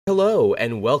Hello,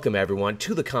 and welcome everyone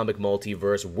to the comic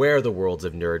multiverse where the worlds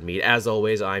of nerd meet. As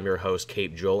always, I'm your host,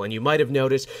 Cape Joel, and you might have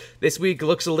noticed this week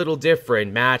looks a little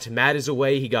different. Matt is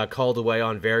away. He got called away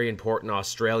on very important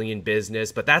Australian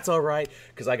business, but that's alright,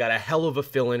 because I got a hell of a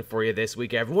fill-in for you this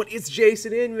week, everyone. It's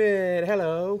Jason Inman.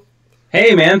 Hello.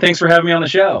 Hey, man, thanks for having me on the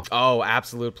show. Oh,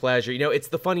 absolute pleasure. You know, it's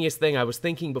the funniest thing. I was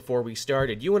thinking before we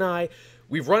started, you and I,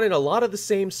 we've run in a lot of the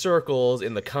same circles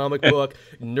in the comic book,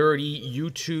 nerdy,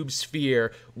 YouTube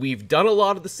sphere. We've done a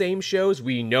lot of the same shows.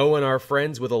 We know and are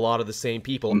friends with a lot of the same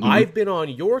people. I've been on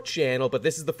your channel, but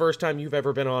this is the first time you've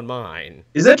ever been on mine.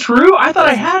 Is that true? I thought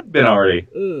I had been already.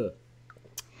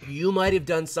 You might have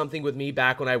done something with me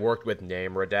back when I worked with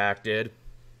Name Redacted.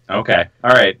 Okay.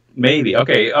 All right. Maybe.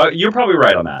 Okay. You're probably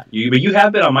right on that. But you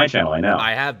have been on my channel, I know.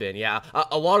 I have been, yeah.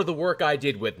 A lot of the work I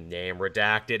did with Name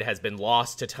Redacted has been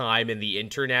lost to time in the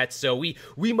internet, so we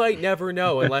might never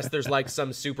know unless there's like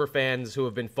some super fans who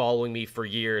have been following me for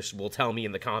years will tell me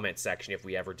in the comments section if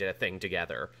we ever did a thing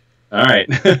together. All right.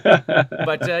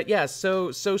 But yeah,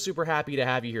 so super happy to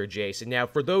have you here, Jason. Now,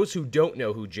 for those who don't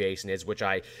know who Jason is, which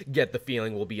I get the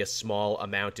feeling will be a small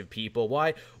amount of people,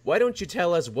 why don't you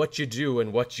tell us what you do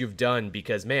and what you've done?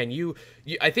 Because, man,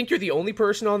 I think you're the only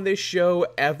person on this show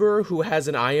ever who has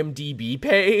an IMDb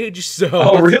page. So,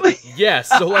 oh, really? Yes,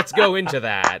 so let's go into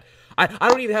that. I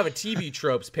don't even have a TV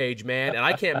Tropes page, man, and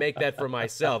I can't make that for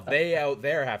myself. They out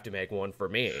there have to make one for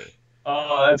me.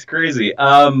 Oh, that's crazy.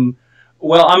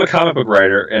 Well, I'm a comic book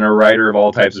writer and a writer of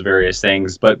all types of various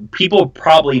things, but people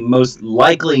probably most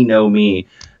likely know me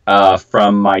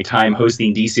from my time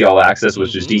hosting DC All Access,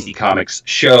 which is DC Comics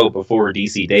show before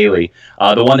DC Daily,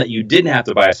 the one that you didn't have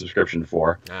to buy a subscription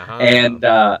for. And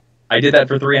I did that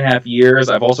for 3.5 years.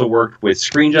 I've also worked with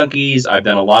Screen Junkies. I've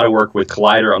done a lot of work with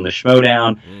Collider on the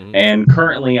Schmodown. And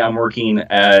currently I'm working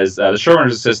as the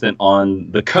showrunner's assistant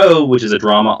on The Co., which is a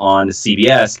drama on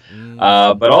CBS.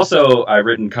 But also I've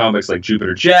written comics like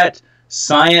Jupiter Jet,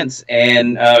 Science,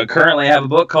 and currently I have a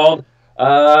book called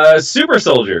Super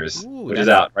Soldiers, which is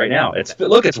out right now.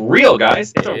 Look, it's real,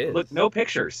 guys. Look, no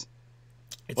pictures.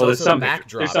 It's also some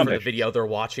backdrop for the video they're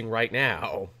watching right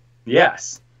now.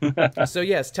 Yes. So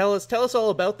yes, tell us all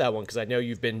about that one, because I know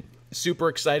you've been super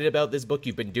excited about this book.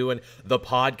 You've been doing the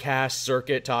podcast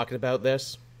circuit talking about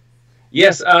this.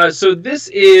 Yes, so this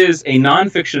is a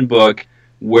nonfiction book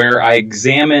where I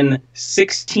examine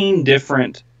 16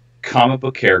 different comic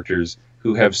book characters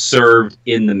who have served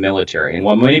in the military. And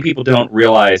what many people don't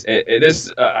realize,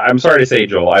 I'm sorry to say,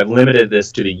 Joel, I've limited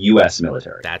this to the U.S.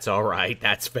 military. That's all right.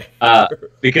 That's fair.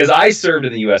 Because I served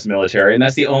in the U.S. military, and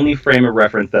that's the only frame of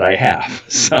reference that I have.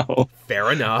 So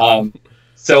fair enough.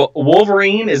 So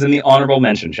Wolverine is in the honorable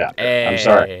mention chapter. Hey, I'm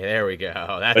sorry. There we go.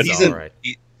 That's all right.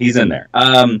 He's in there.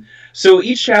 So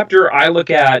each chapter I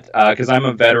look at, because I'm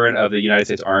a veteran of the United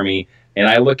States Army, and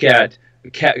I look at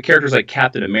characters like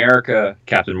Captain America,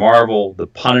 Captain Marvel, the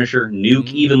Punisher,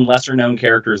 Nuke, even lesser-known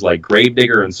characters like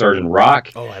Gravedigger and Sergeant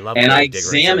Rock. Oh, I love Gravedigger and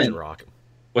Sergeant Rock.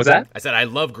 What's that? I said I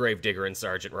love Gravedigger and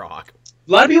Sergeant Rock.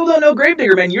 A lot of people don't know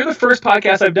Gravedigger, man. You're the first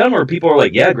podcast I've done where people are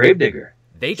like, yeah, Gravedigger.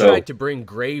 They tried to bring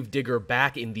Gravedigger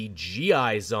back in the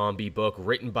G.I. Zombie book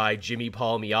written by Jimmy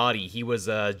Palmiotti. He was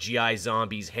G.I.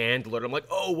 Zombie's handler. I'm like,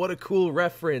 oh, what a cool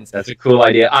reference. That's a cool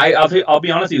idea. I'll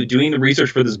be honest with you, doing the research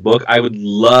for this book, I would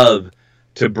love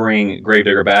to bring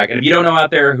Gravedigger back. And if you don't know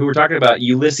out there who we're talking about,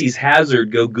 Ulysses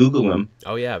Hazard, go Google him.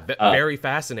 Oh, yeah. Very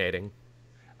fascinating.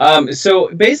 So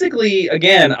basically,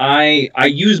 again, I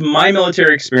use my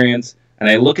military experience and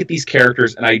I look at these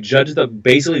characters and I judge them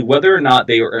basically whether or not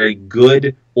they are a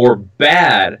good or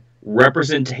bad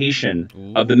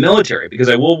representation of the military. Because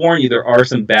I will warn you, there are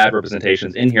some bad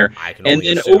representations in here. And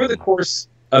then over the course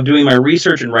of doing my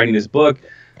research and writing this book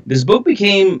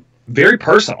became very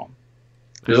personal.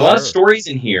 There's a lot of stories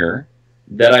in here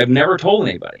that I've never told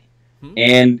anybody.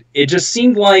 And it just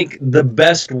seemed like the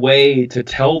best way to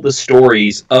tell the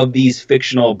stories of these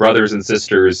fictional brothers and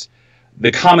sisters,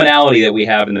 the commonality that we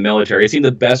have in the military. It seemed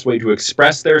the best way to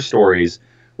express their stories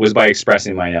was by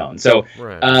expressing my own. So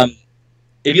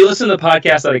if you listen to the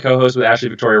podcast that I co-host with Ashley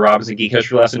Victoria Robinson, Geek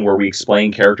History Lesson, where we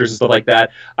explain characters and stuff like that,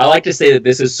 I like to say that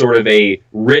this is sort of a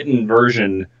written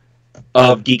version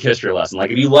of Geek History Lesson.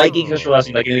 Like, if you like Geek History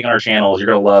Lesson, like anything on our channels, you're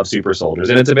going to love Super Soldiers.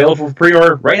 And it's available for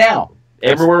pre-order right now,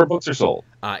 everywhere books are sold.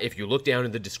 If you look down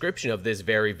in the description of this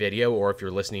very video, or if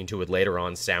you're listening to it later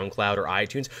on SoundCloud or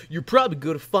iTunes, you're probably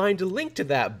going to find a link to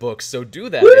that book, so do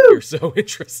that if you're so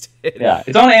interested. Yeah,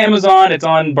 it's on Amazon, it's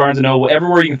on Barnes & Noble,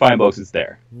 everywhere you can find books, it's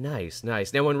there. Nice,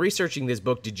 nice. Now, when researching this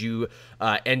book, did you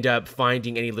end up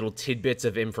finding any little tidbits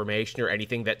of information or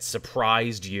anything that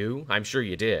surprised you? I'm sure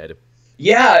you did.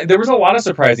 Yeah, there was a lot of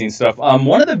surprising stuff.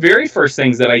 One of the very first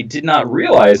things that I did not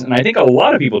realize, and I think a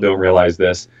lot of people don't realize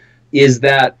this, is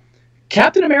that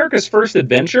Captain America's first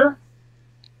adventure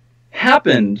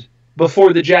happened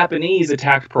before the Japanese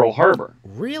attacked Pearl Harbor.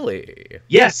 Really?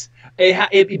 Yes.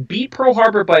 It beat Pearl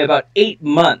Harbor by about 8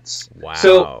 months. Wow.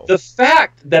 So the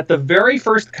fact that the very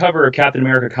first cover of Captain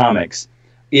America comics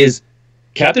is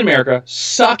Captain America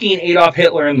sucking Adolf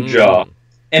Hitler in the jaw,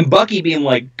 and Bucky being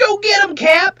like, "Go get him,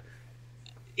 Cap!"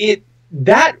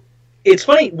 It's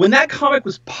funny, when that comic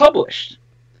was published,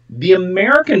 the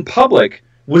American public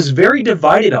was very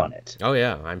divided on it. Oh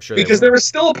yeah, I'm sure. Because there was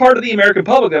still a part of the American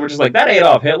public that were just like, that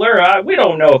Adolf Hitler, we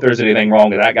don't know if there's anything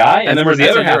wrong with that guy. And then there's the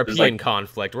other half. European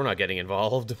conflict. We're not getting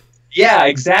involved. Yeah,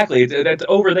 exactly. That's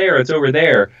over there. It's over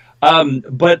there.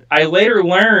 But I later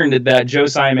learned that Joe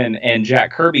Simon and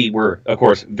Jack Kirby were, of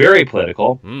course, very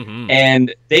political. Mm-hmm.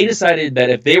 And they decided that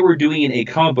if they were doing a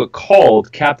comic book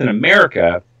called Captain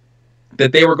America,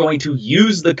 that they were going to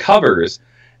use the covers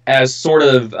as sort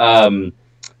of,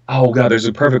 oh god, there's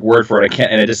a perfect word for it. I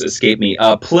can't, and it just escaped me.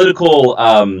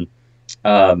 Political,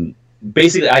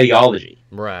 basically ideology.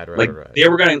 Right. They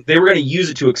were gonna use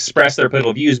it to express their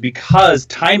political views because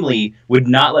Timely would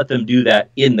not let them do that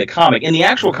in the comic. In the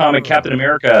actual comic, Captain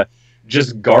America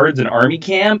just guards an army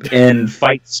camp and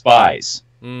fights spies.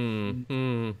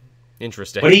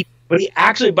 Interesting.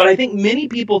 But I think many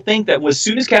people think that as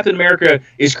soon as Captain America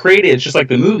is created, it's just like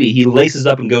the movie, he laces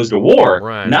up and goes to war.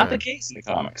 Right, not the case in the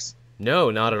comics.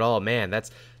 No, not at all. Man,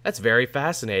 that's very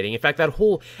fascinating. In fact, that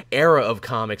whole era of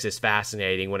comics is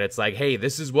fascinating when it's like, hey,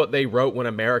 this is what they wrote when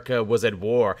America was at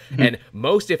war. And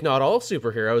most, if not all,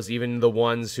 superheroes, even the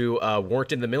ones who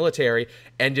weren't in the military,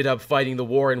 ended up fighting the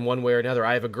war in one way or another.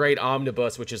 I have a great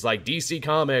omnibus, which is like DC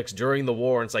Comics during the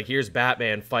war. And it's like, here's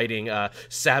Batman fighting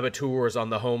saboteurs on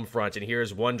the home front, and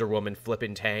here's Wonder Woman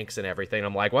flipping tanks and everything.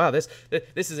 I'm like, wow, this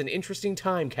is an interesting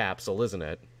time capsule, isn't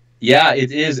it? Yeah,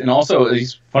 it is. And also,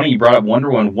 it's funny you brought up Wonder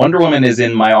Woman. Wonder Woman is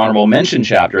in my honorable mention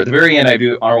chapter. At the very end, I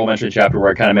do honorable mention chapter where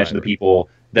I kind of mention the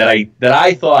people that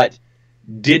I thought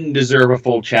didn't deserve a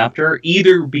full chapter,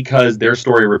 either because their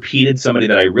story repeated somebody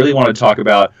that I really want to talk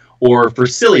about, or for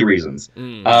silly reasons.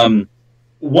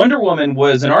 Wonder Woman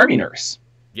was an army nurse.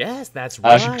 Yes, that's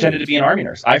right. She pretended to be an army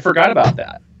nurse. I forgot about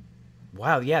that.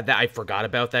 Wow, yeah, I forgot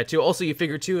about that too. Also, you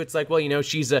figure too, it's like, well, you know,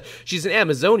 she's an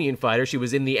Amazonian fighter. She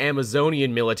was in the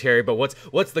Amazonian military, but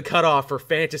what's the cutoff for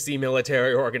fantasy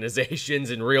military organizations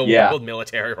and real world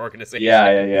military organizations?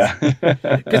 Yeah.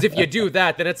 Because if you do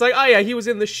that, then it's like, oh yeah, he was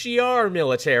in the Shi'ar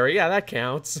military. Yeah, that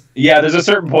counts. Yeah, there's a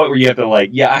certain point where you have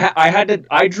to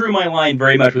I drew my line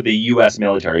very much with the U.S.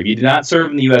 military. If you did not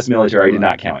serve in the U.S. military, I did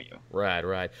not count you.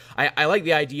 Right. I like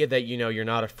the idea that, you know, you're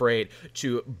not afraid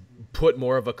to put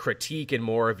more of a critique and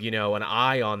more of, you know, an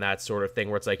eye on that sort of thing,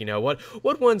 where it's like, you know, what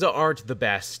ones aren't the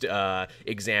best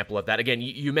example of that. Again,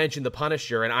 you mentioned the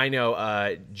Punisher, and I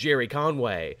know Jerry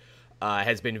Conway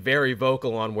has been very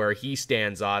vocal on where he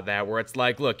stands on that, where it's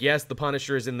like, look, yes, the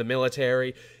Punisher is in the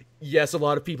military. Yes, a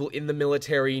lot of people in the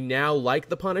military now like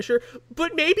the Punisher,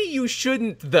 but maybe you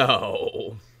shouldn't,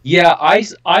 though. Yeah,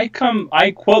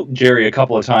 I quote Jerry a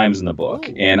couple of times in the book,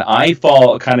 and I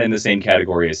fall kind of in the same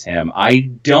category as him. I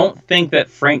don't think that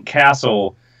Frank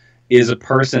Castle is a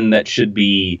person that should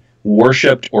be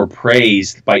worshipped or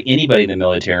praised by anybody in the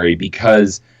military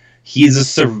because he's a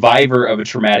survivor of a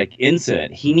traumatic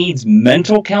incident. He needs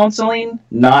mental counseling,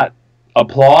 not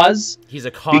applause. He's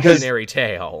a cautionary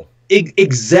tale.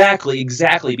 Exactly,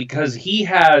 because he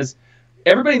has...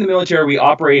 Everybody in the military, we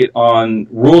operate on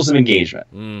rules of engagement.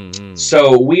 Mm-hmm.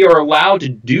 So we are allowed to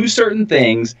do certain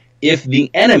things if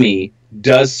the enemy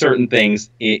does certain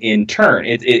things in turn.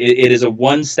 It is a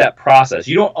one-step process.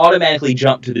 You don't automatically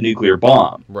jump to the nuclear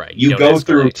bomb. Right. You go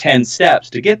through 10 steps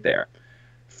to get there.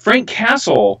 Frank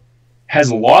Castle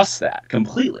has lost that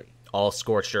completely. All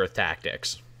scorched earth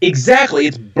tactics. Exactly.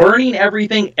 It's burning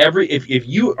everything. If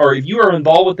you are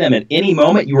involved with them at any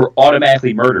moment, you are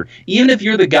automatically murdered. Even if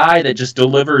you're the guy that just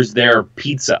delivers their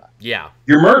pizza. Yeah.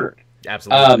 You're murdered.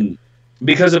 Absolutely.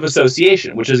 Because of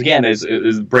association, which is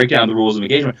breakdown of the rules of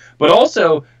engagement. But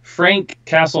also, Frank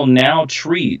Castle now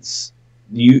treats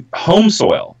home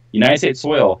soil, United States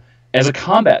soil, as a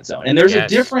combat zone. And there's a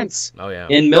difference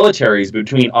in militaries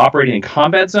between operating in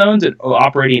combat zones and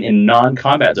operating in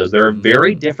non-combat zones. There are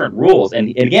very different rules. And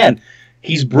again,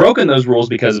 he's broken those rules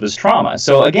because of his trauma.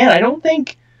 So again,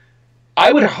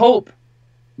 I would hope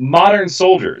modern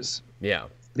soldiers,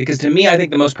 because to me, I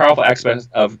think the most powerful aspect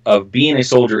of being a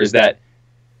soldier is that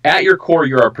at your core,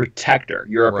 you're a protector.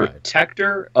 You're a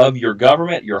protector of your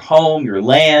government, your home, your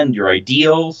land, your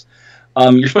ideals.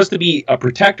 You're supposed to be a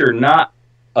protector, not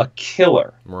a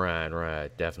killer. Right,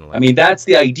 definitely. I mean, that's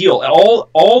the ideal.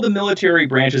 All the military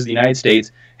branches of the United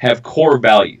States have core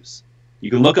values. You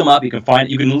can look them up. You can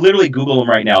literally Google them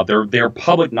right now. They're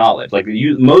public knowledge. Like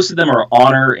most of them are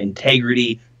honor,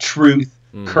 integrity, truth,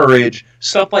 courage,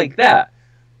 stuff like that.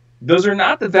 Those are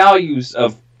not the values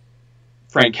of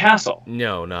Frank Castle.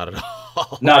 No, not at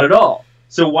all. Not at all.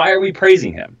 So why are we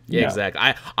praising him? Yeah,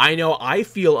 exactly. I know I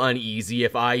feel uneasy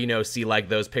if I, see like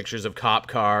those pictures of cop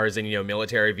cars and,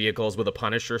 military vehicles with a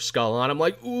Punisher skull on. I'm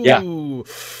like, ooh.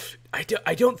 Yeah.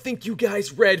 I don't think you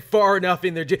guys read far enough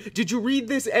in there. Did you read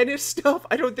this Ennis stuff?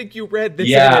 I don't think you read this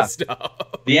Ennis stuff.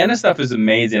 The Ennis stuff is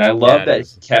amazing. I love that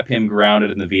he kept him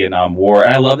grounded in the Vietnam War.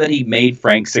 And I love that he made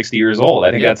Frank 60 years old.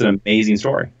 I think that's an amazing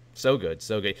story. So good,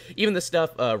 so good. Even the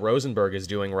stuff Rosenberg is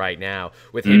doing right now,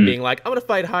 with him being like, I'm going to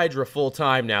fight Hydra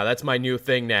full-time now. That's my new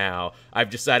thing now.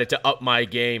 I've decided to up my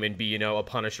game and be, a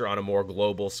Punisher on a more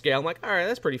global scale. I'm like, all right,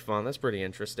 that's pretty fun. That's pretty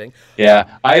interesting.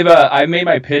 Yeah, I made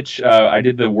my pitch. I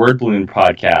did the Word Balloon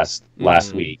podcast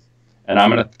last week, and I'm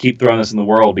going to keep throwing this in the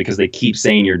world because they keep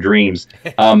saying your dreams.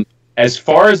 As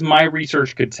far as my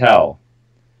research could tell,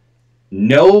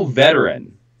 no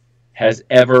veteran has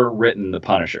ever written the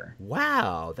Punisher.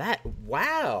 Wow.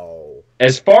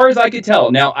 As far as I could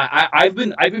tell. Now, I've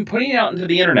been putting it out into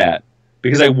the internet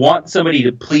because I want somebody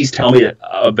to please tell me that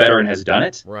a veteran has done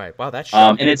it. Right. Wow, that's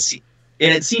shocking. And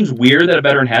it seems weird that a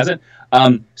veteran hasn't.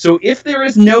 So if there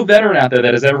is no veteran out there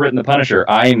that has ever written the Punisher,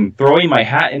 I'm throwing my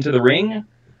hat into the ring.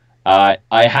 I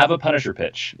have a Punisher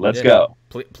pitch. Let's go.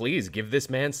 Please give this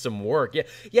man some work.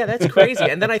 Yeah, that's crazy.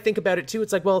 And then I think about it too.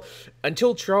 It's like, well,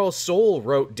 until Charles Soule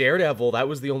wrote Daredevil, that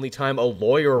was the only time a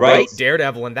lawyer wrote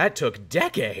Daredevil, and that took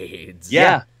decades.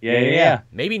 Yeah.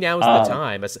 Maybe now's the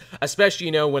time,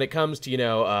 especially when it comes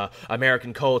to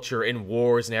American culture and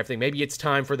wars and everything. Maybe it's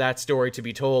time for that story to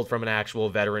be told from an actual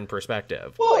veteran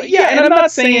perspective. Well, yeah, and I'm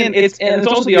not saying it's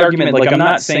also the argument. Like, I'm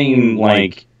not saying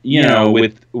like.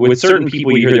 With certain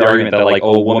people, you hear the argument that, like,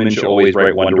 a woman should always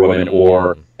write Wonder Woman,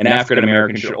 or an African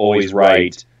American should always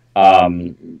write,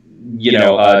 John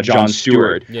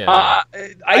Stewart. Yeah.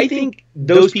 I think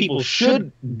those people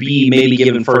should be maybe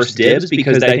given first dibs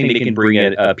because I think they can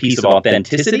bring a piece of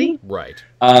authenticity. Right.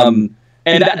 And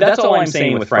that's all I'm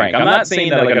saying with Frank. I'm not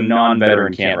saying that, like, a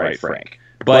non-veteran can't write Frank,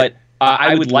 but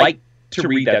I would like to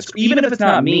read that. Even if it's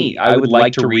not me, I would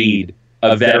like to read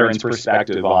a veteran's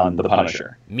perspective on the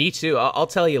Punisher. Me too. I'll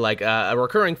tell you, like, a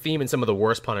recurring theme in some of the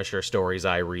worst Punisher stories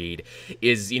I read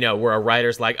is, where a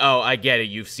writer's like, oh, I get it,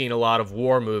 you've seen a lot of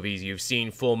war movies, you've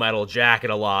seen Full Metal Jacket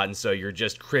a lot, and so you're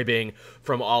just cribbing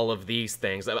from all of these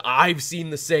things. I've seen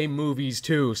the same movies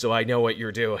too, so I know what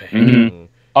you're doing. Mm-hmm.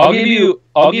 I'll give you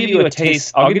a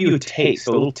taste. I'll give you a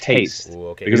little taste. Ooh,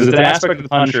 okay. Because it's an aspect of the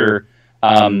Punisher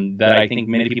that I think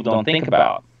many people don't think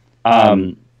about.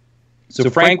 So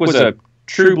Frank was a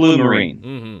true blue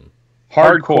Marine.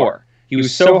 Hardcore. He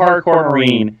was so hardcore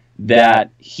Marine that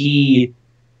he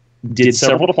did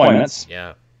several deployments.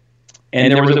 Yeah.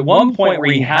 And there was at one point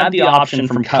where he had the option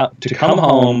to come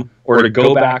home or to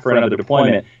go back for another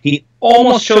deployment. He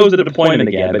almost chose the deployment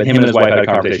again, but him and his wife had a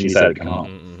conversation. He decided to come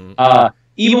home.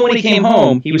 Even when he came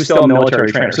home, he was still a military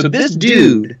trainer. So this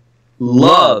dude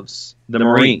loves the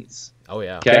Marines. Oh,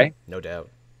 yeah. Okay? No doubt.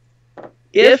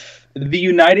 If the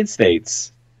United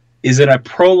States is in a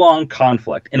prolonged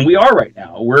conflict, and we are right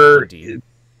now, we're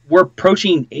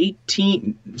approaching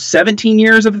 17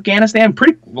 years of Afghanistan,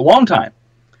 pretty long time.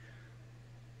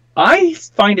 I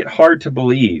find it hard to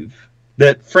believe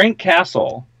that Frank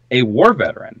Castle, a war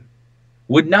veteran,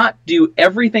 would not do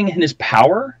everything in his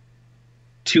power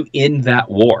to end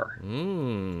that war.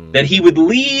 That he would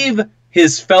leave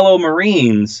his fellow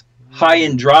Marines high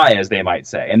and dry, as they might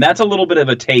say. And that's a little bit of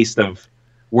a taste of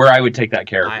where I would take that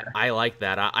character. I like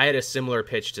that. I had a similar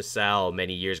pitch to Sal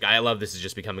many years ago. I love this is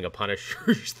just becoming a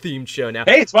Punisher-themed show now.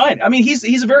 Hey, it's fine. I mean,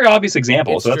 he's a very obvious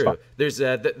example, so that's fine.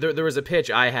 There was a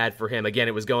pitch I had for him. Again,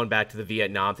 it was going back to the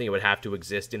Vietnam thing. It would have to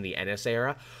exist in the Ennis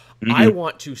era. I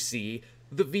want to see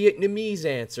the Vietnamese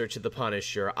answer to the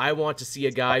Punisher. I want to see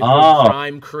a guy who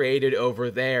crime created over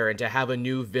there, and to have a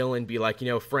new villain be like,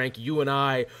 Frank, you and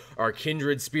I are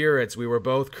kindred spirits. We were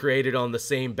both created on the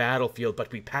same battlefield,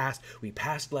 but we passed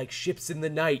like ships in the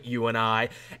night, you and I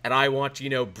want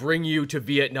to, bring you to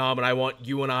Vietnam, and I want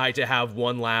you and I to have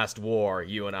one last war,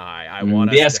 you and I. I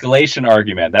want the escalation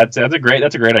argument. That's a great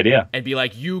idea. And be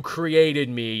like, you created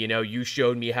me, you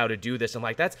showed me how to do this. I'm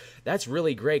like, that's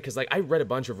really great, because like I read a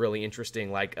bunch of really interesting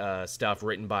stuff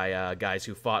written by guys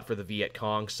who fought for the Viet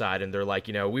Cong side, and they're like,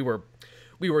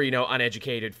 we we were,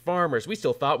 uneducated farmers. We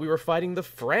still thought we were fighting the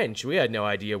French. We had no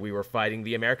idea we were fighting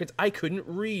the Americans. I couldn't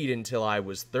read until I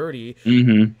was 30.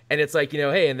 Mm-hmm. And it's like,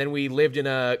 hey, and then we lived in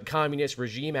a communist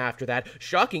regime after that.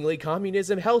 Shockingly,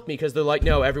 communism helped me because they're like,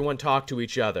 no, everyone talk to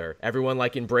each other. Everyone,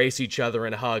 embrace each other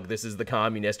and hug. This is the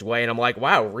communist way. And I'm like,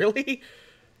 wow, really?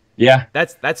 Yeah.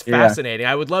 That's fascinating.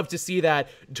 I would love to see that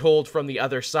told from the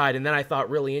other side. And then I thought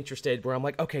really interested where I'm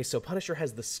like, okay, so Punisher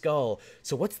has the skull.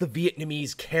 So what's the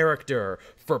Vietnamese character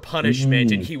for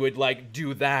punishment? And he would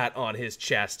do that on his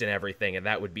chest and everything. And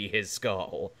that would be his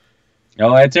skull.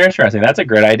 Oh, that's interesting. That's a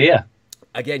great idea.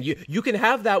 Again, you can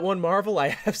have that one, Marvel. I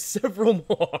have several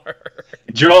more.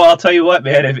 Joel, I'll tell you what,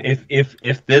 man.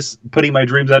 If this putting my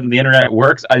dreams out on the internet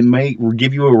works, I may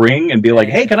give you a ring and be like,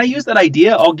 hey, can I use that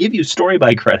idea? I'll give you story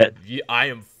by credit. I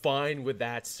am fine with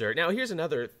that, sir. Now, here's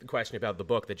another question about the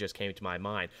book that just came to my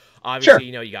mind.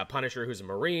 Obviously, Sure. You got Punisher, who's a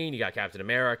Marine. You got Captain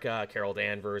America, Carol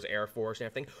Danvers, Air Force, and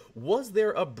everything. Was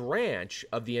there a branch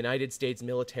of the United States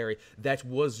military that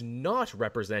was not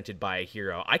represented by a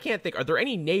hero? I can't think. Are there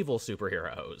any naval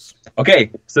superheroes? Okay,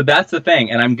 so that's the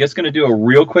thing, and I'm just going to do a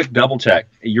real quick double check.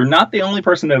 You're not the only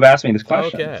person to have asked me this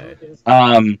question.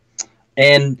 Okay.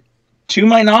 And to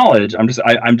my knowledge, I'm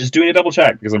just doing a double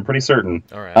check because I'm pretty certain.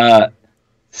 All right.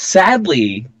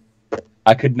 Sadly,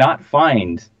 I could not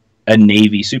find a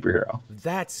Navy superhero.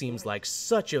 That seems like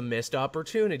such a missed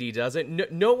opportunity, doesn't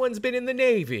it? No one's been in the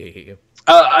Navy.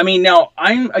 Now,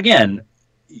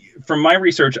 from my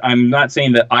research, I'm not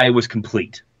saying that I was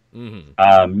complete. Mm-hmm.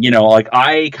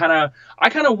 I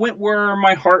kind of went where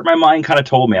my heart, my mind kind of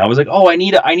told me. I was like, oh, I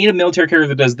need a military character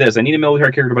that does this. I need a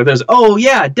military character about this. Oh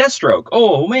yeah, Deathstroke.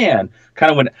 Oh man,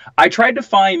 I tried to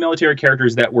find military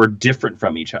characters that were different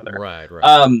from each other. Right.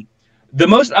 The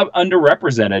most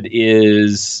underrepresented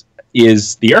is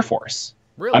the Air Force.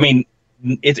 Really? I mean,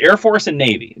 it's Air Force and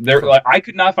Navy. I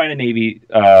could not find a Navy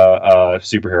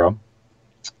superhero.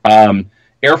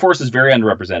 Air Force is very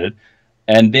underrepresented,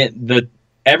 and then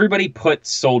everybody puts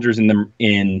soldiers in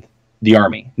the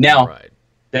Army. Now, right.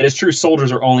 That is true.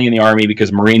 Soldiers are only in the Army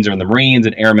because Marines are in the Marines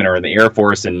and Airmen are in the Air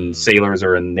Force and sailors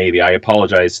are in the Navy. I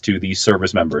apologize to these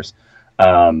service members.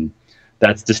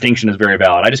 That distinction is very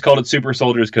valid. I just called it super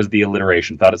soldiers because of the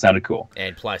alliteration. Thought it sounded cool.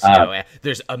 And plus,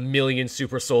 there's a million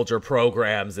super soldier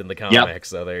programs in the comics, yep.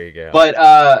 So there you go. But,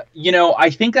 I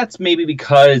think that's maybe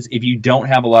because if you don't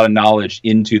have a lot of knowledge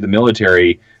into the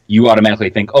military, you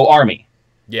automatically think, oh, Army.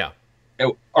 Yeah.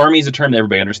 Army is a term that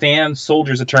everybody understands.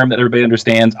 Soldier is a term that everybody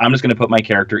understands. I'm just going to put my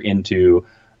character into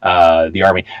the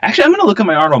Army. Actually, I'm going to look at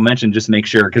my honorable mention just to make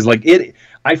sure, because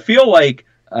I feel like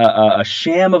a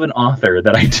sham of an author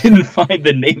that I didn't find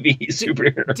the Navy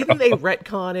superhero. Didn't they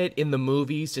retcon it in the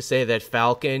movies to say that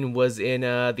Falcon was in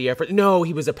the Air Force? No,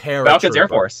 he was a paratrooper. Falcon's Air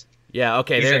Force. Yeah,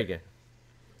 okay, there you go.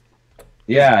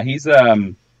 Yeah, he's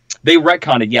they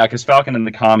retconned it, because Falcon in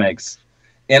the comics.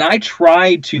 And I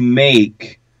tried to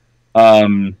make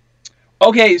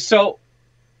okay, so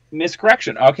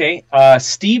miscorrection. Okay,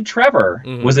 Steve Trevor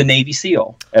was a Navy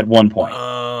SEAL at one point.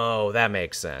 Oh, that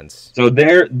makes sense. So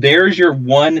there's your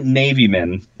one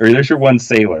Navyman, or there's your one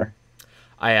sailor.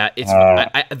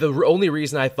 The only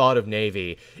reason I thought of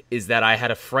Navy is that I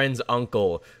had a friend's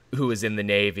uncle who was in the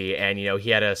Navy, and he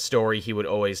had a story he would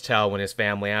always tell when his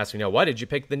family asked me, why did you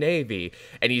pick the Navy?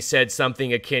 And he said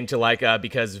something akin to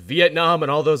because Vietnam and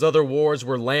all those other wars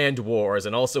were land wars,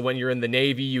 and also when you're in the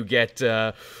Navy you get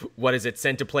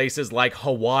sent to places like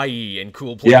Hawaii and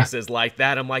cool places like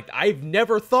that. I'm like, I've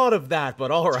never thought of that, but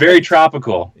all right. It's very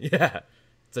tropical. Yeah,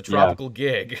 it's a tropical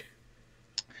gig.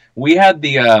 We had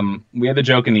the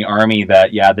joke in the Army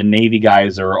that the Navy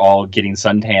guys are all getting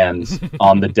suntans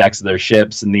on the decks of their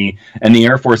ships, and the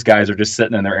Air Force guys are just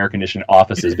sitting in their air conditioned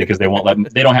offices because they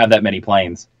don't have that many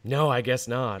planes. No, I guess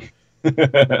not.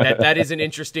 that is an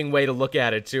interesting way to look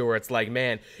at it too, where it's like,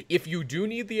 man, if you do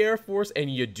need the Air Force and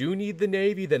you do need the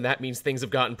Navy, then that means things have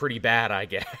gotten pretty bad, I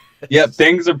guess. Yep,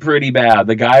 things are pretty bad.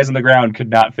 The guys on the ground could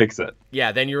not fix it.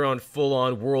 Yeah, then you're on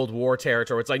full-on World War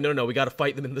territory. It's like, no, we got to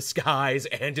fight them in the skies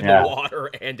and in the water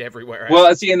and everywhere else.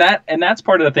 Well, see, and that's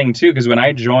part of the thing too, because when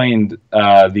I joined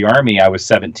the Army, I was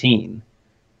 17,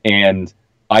 and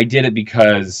I did it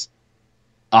because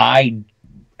I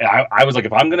was like,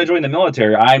 if I'm going to join the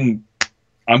military, I'm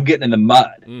getting in the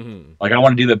mud. Mm-hmm. Like, I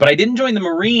want to do that. But I didn't join the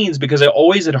Marines because I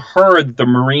always had heard that the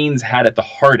Marines had it the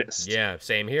hardest. Yeah,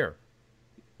 same here.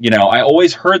 I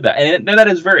always heard that. And that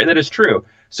is true.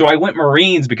 So I went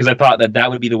Marines because I thought that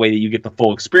would be the way that you get the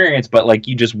full experience, but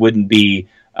you just wouldn't be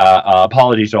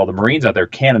apologies to all the Marines out there,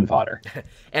 cannon fodder.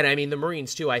 And I mean, the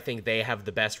Marines, too, I think they have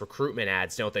the best recruitment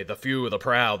ads, don't they? The few, the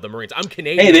proud, the Marines. I'm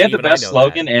Canadian. Hey, they have the best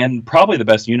slogan and probably the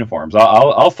best uniforms.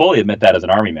 I'll fully admit that as an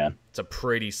Army man. It's a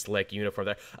pretty slick uniform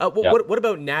there. What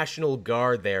about National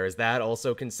Guard there? Is that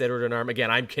also considered an army? Again,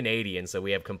 I'm Canadian, so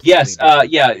we have completely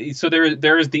Yes, so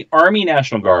there is the Army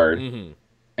National Guard,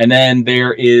 and then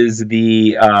there is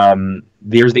the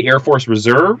Air Force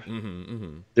Reserve.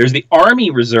 There's the Army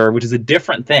Reserve, which is a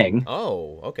different thing.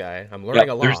 Oh, okay. I'm learning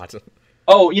a lot.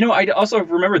 Oh, I also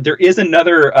remember there is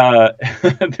another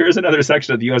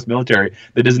section of the U.S. military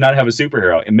that does not have a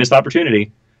superhero. A missed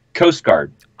opportunity. Coast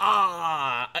Guard.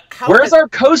 Where's our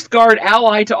Coast Guard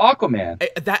ally to Aquaman?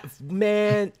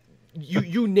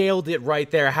 You nailed it right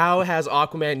there. How has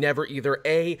Aquaman never either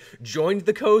A, joined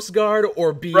the Coast Guard,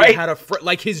 or B, had a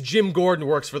like his Jim Gordon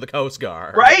works for the Coast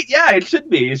Guard? Right? Yeah, it should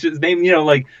be. It's his name,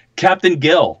 like Captain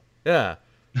Gill. Yeah.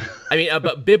 I mean,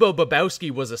 but Bibbo Babowski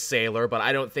was a sailor, but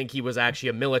I don't think he was actually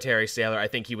a military sailor. I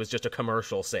think he was just a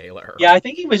commercial sailor. Yeah, I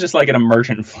think he was just like in a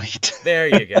merchant fleet. There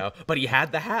you go. But he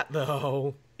had the hat,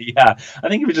 though. Yeah, I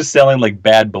think he was just selling like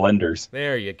bad blenders.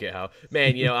 There you go.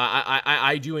 Man,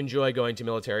 I do enjoy going to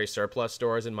military surplus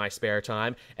stores in my spare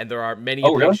time, and there are many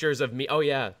pictures of me. Oh,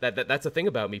 yeah, that's a thing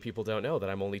about me people don't know that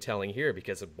I'm only telling here,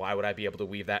 because why would I be able to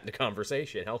weave that into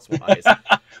conversation elsewise?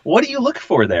 What do you look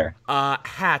for there?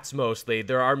 Hats, mostly.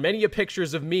 There are many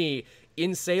pictures of me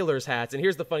in sailors' hats, and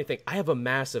here's the funny thing. I have a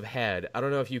massive head. I don't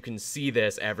know if you can see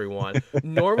this, everyone.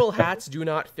 Normal hats do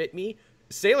not fit me.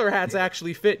 Sailor hats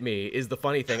actually fit me, is the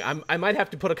funny thing. I might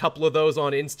have to put a couple of those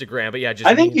on Instagram, but yeah, just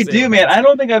I think you do, man. I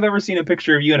don't think I've ever seen a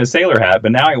picture of you in a sailor hat,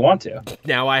 but now I want to.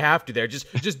 Now I have to. There,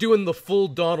 just doing the full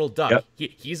Donald Duck.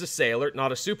 Yep. He's a sailor,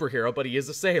 not a superhero, but he is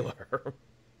a sailor.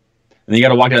 And you got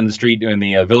to walk down the street doing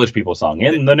the Village People song,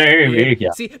 In the Navy.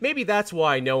 Yeah. See, maybe that's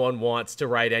why no one wants to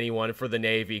write anyone for the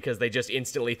Navy, because they just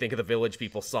instantly think of the Village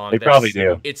People song. They probably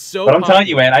do. It's so But I'm telling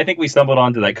you, man, I think we stumbled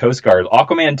onto that Coast Guard.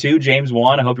 Aquaman 2, James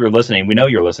Wan, I hope you're listening. We know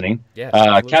you're listening.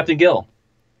 Yeah, Captain Gill.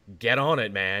 Get on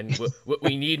it, man.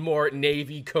 We need more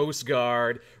Navy, Coast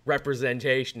Guard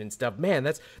representation and stuff. Man,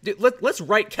 let's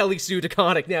write Kelly Sue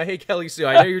DeConnick now. Hey, Kelly Sue,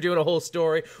 I know you're doing a whole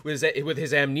story with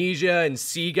his amnesia and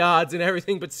sea gods and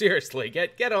everything, but seriously,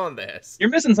 get on this. You're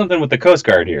missing something with the Coast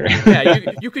Guard here. Yeah,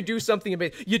 you could do something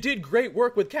amazing. You did great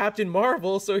work with Captain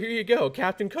Marvel, so here you go,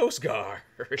 Captain Coast Guard.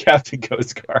 Captain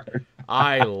Coast Guard.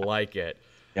 I like it.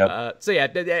 Yep. So yeah,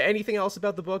 anything else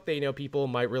about the book that people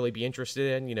might really be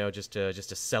interested in? Just to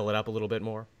sell it up a little bit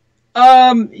more.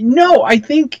 No, I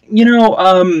think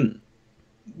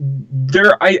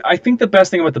I think the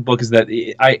best thing about the book is that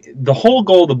the whole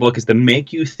goal of the book is to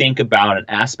make you think about an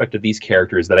aspect of these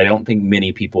characters that I don't think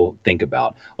many people think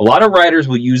about. A lot of writers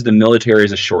will use the military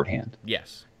as a shorthand.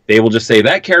 Yes. They will just say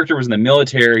that character was in the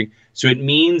military, so it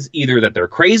means either that they're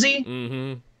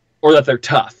crazy or that they're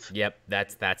tough. Yep,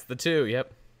 that's the two.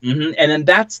 Yep. And then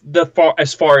that's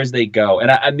as far as they go.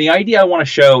 And the idea I want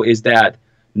to show is that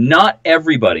not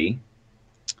everybody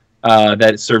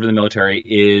that served in the military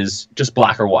is just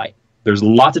black or white. There's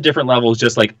lots of different levels,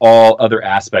 just like all other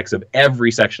aspects of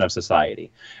every section of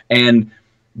society. And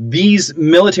these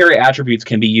military attributes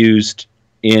can be used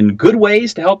in good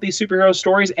ways to help these superhero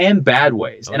stories and bad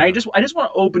ways. And I just want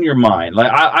to open your mind.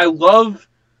 Like I love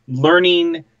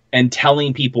learning and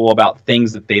telling people about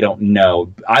things that they don't know.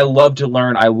 I love to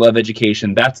learn. I love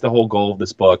education. That's the whole goal of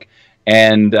this book.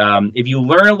 And if you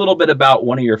learn a little bit about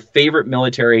one of your favorite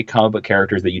military comic book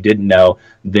characters that you didn't know,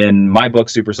 then my book,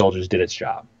 Super Soldiers, did its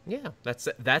job. Yeah,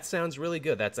 that sounds really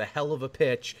good. That's a hell of a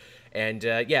pitch. And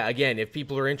yeah, again, if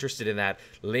people are interested in that,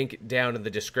 link down in the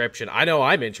description. I know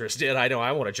I'm interested. I know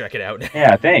I want to check it out now.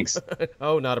 Yeah, thanks.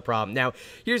 Oh, not a problem. Now,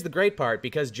 here's the great part.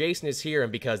 Because Jason is here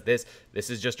and because this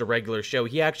is just a regular show,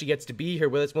 he actually gets to be here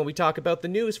with us when we talk about the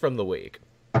news from the week.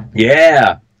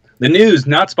 Yeah. The news,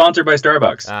 not sponsored by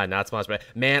Starbucks. Not sponsored by...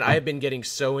 Man, I have been getting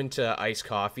so into iced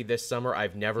coffee this summer.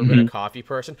 I've never been a coffee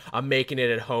person. I'm making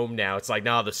it at home now. It's like,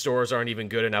 nah, the stores aren't even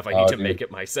good enough. I need to make it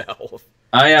myself.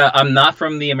 I'm not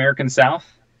from the American South.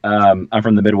 I'm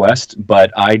from the Midwest,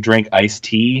 but I drink iced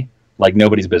tea like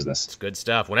nobody's business. It's good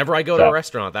stuff. Whenever I go to a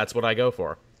restaurant, that's what I go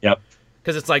for. Yep.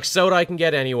 Because it's like soda I can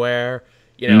get anywhere.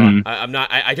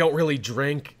 I don't really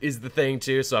drink is the thing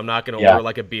too, so I'm not going to order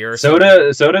like a beer.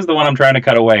 Soda's the one I'm trying to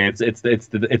cut away. It's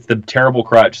the terrible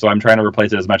crutch, so I'm trying to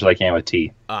replace it as much as I can with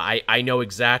tea. I know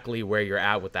exactly where you're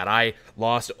at with that. I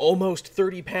lost almost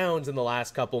 30 pounds in the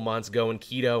last couple months going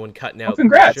keto and cutting out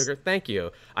sugar. Thank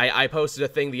you. I posted a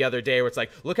thing the other day where it's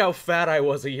like, look how fat I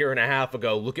was a year and a half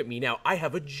ago. Look at me now. I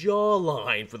have a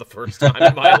jawline for the first time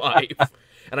in my life.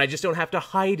 and I just don't have to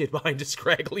hide it behind a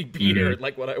scraggly beard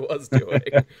like what I was doing.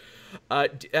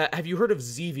 Have you heard of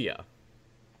Zevia?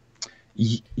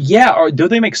 Yeah, or do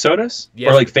they make sodas?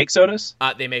 Yes. Or like fake sodas?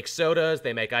 They make sodas,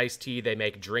 they make iced tea, they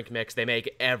make drink mix, they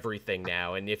make everything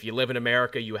now. And if you live in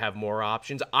America, you have more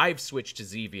options. I've switched to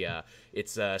Zevia.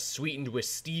 It's sweetened with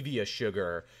stevia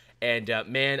sugar. And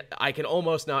man, I can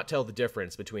almost not tell the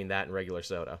difference between that and regular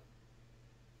soda.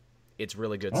 It's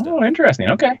really good stuff. Oh, interesting.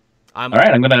 Okay. All right,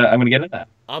 I'm gonna get into that.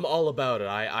 I'm all about it.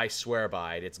 I swear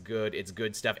by it. It's good. It's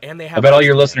good stuff. And they have. I bet all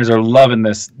your listeners are loving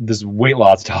this weight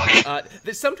loss talk.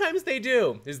 Sometimes they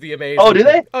do. Is the amazing. Oh, do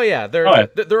they? Oh yeah, they're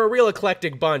a real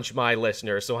eclectic bunch, my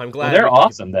listeners. So I'm glad. Well, they're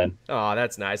awesome then. Oh,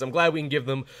 that's nice. I'm glad we can give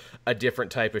them a different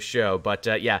type of show. But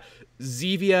yeah,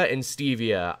 Zevia and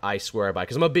stevia, I swear by,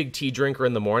 because I'm a big tea drinker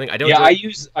in the morning. I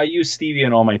use stevia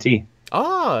in all my tea.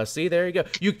 Oh, see, there you go.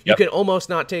 You can almost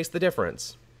not taste the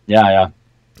difference. Yeah.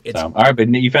 All right, but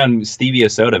you found stevia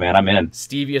soda, man. I'm in.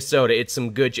 Stevia soda. It's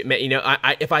some good. You know,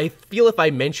 if I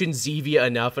mention Zevia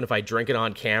enough, and if I drink it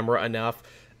on camera enough,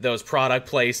 those product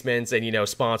placements and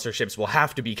sponsorships will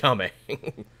have to be coming.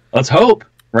 Let's hope,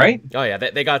 right? Oh yeah,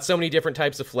 they got so many different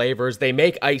types of flavors. They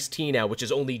make iced tea now, which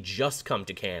has only just come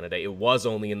to Canada. It was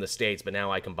only in the States, but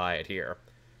now I can buy it here.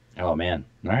 Oh man!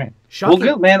 All right. Shocking.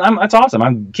 Well, good man. That's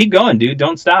awesome. Keep going, dude.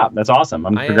 Don't stop. That's awesome.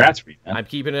 Congrats for you, man. I'm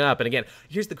keeping it up. And again,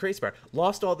 here's the crazy part: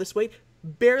 lost all this weight,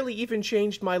 barely even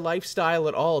changed my lifestyle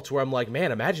at all. To where I'm like,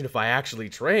 man, imagine if I actually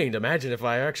trained. Imagine if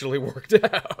I actually worked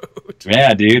out.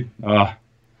 Yeah, dude.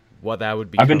 What that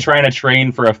would be. I've been trying to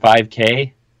train for a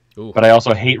 5K, but I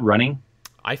also hate running.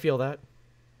 I feel that.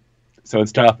 So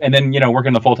it's tough. And then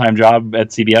working the full-time job at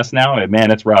CBS now, man,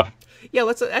 it's rough. Yeah,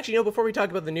 let's actually before we talk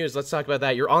about the news, let's talk about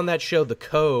that. You're on that show, The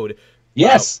Code.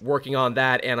 Yes, working on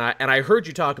that, and I heard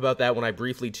you talk about that when I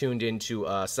briefly tuned into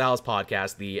Sal's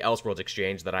podcast, the Elseworlds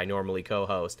Exchange, that I normally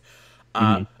co-host.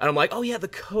 And I'm like, oh yeah, The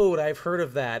Code. I've heard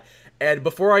of that. And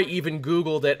before I even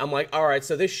Googled it, I'm like, all right,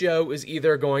 so this show is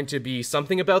either going to be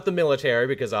something about the military,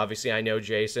 because obviously I know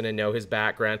Jason and know his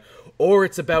background, or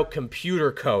it's about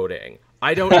computer coding.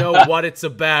 I don't know what it's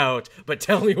about, but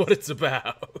tell me what it's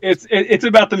about. It's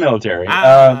about the military.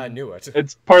 I knew it.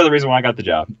 It's part of the reason why I got the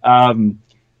job.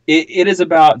 It is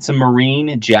about some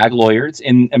Marine JAG lawyers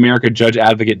in America, Judge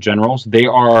Advocate Generals. They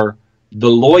are the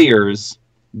lawyers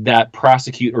that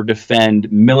prosecute or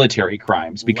defend military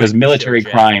crimes, because military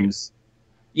crimes,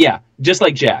 just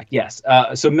like JAG, yes.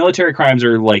 So military crimes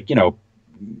are like,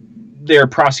 they're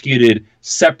prosecuted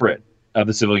separate of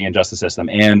the civilian justice system.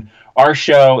 And our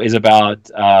show is about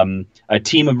a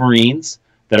team of Marines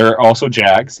that are also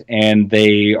JAGs, and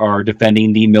they are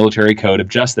defending the military code of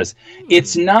justice.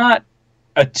 It's not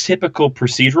a typical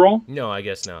procedural. No, I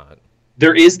guess not.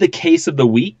 There is the case of the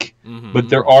week, but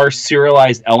there are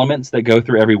serialized elements that go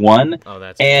through every one. Oh,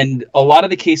 that's and a lot of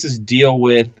the cases deal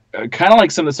with, kind of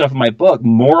like some of the stuff in my book,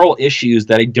 moral issues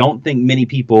that I don't think many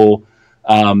people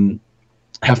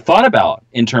have thought about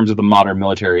in terms of the modern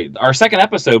military. Our second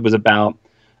episode was about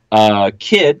a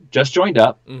kid just joined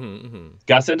up,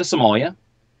 got sent to Somalia,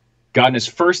 got in his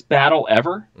first battle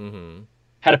ever,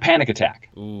 had a panic attack.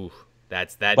 Ooh,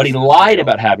 that's that. But he lied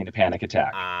about having a panic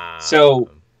attack.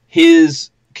 So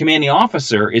his commanding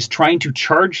officer is trying to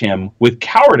charge him with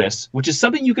cowardice, which is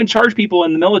something you can charge people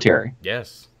in the military.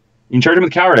 Yes. You can charge him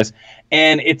with cowardice.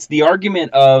 And it's the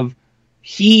argument of,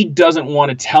 he doesn't want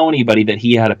to tell anybody that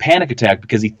he had a panic attack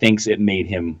because he thinks it makes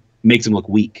him look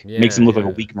weak, makes him look like a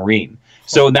weak Marine.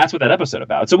 So that's what that episode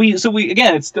about. So we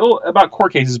again, it's still about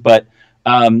court cases, but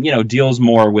deals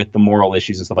more with the moral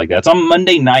issues and stuff like that. It's on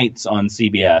Monday nights on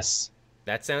CBS.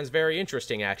 That sounds very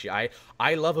interesting, actually.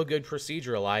 I love a good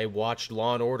procedural. I watched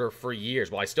Law and Order for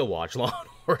years. Well, I still watch Law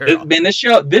and Order. Man, this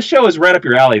show is right up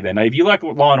your alley. Then, if you like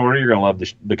Law and Order, you're gonna love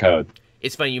the Code.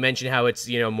 It's funny you mentioned how it's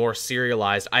more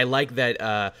serialized. I like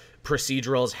that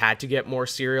procedurals had to get more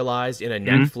serialized in a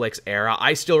Netflix era.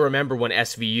 I still remember when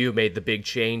SVU made the big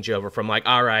changeover from like,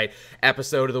 all right,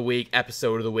 episode of the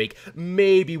week,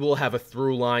 maybe we'll have a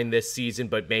through line this season,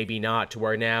 but maybe not, to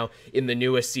where now in the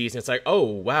newest season, it's like, oh,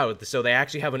 wow, so they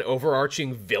actually have an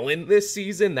overarching villain this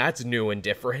season? That's new and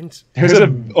different. There's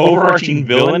an overarching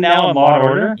villain now in Law and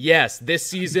Order? Yes, this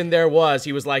season there was.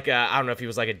 He was like, I don't know if he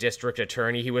was like a district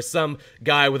attorney. He was some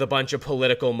guy with a bunch of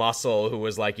political muscle who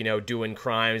was like, doing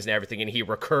crimes and everything, and he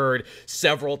recurred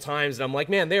several times, and I'm like,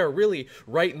 man, they are really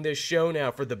writing this show now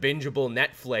for the bingeable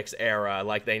Netflix era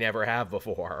like they never have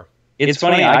before. It's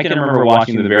funny, I can remember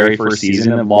watching the very first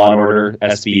season of Law & Order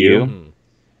SVU,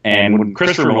 and when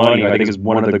Christopher Maloney, I think, is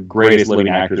one of the greatest living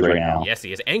actors right now. Yes,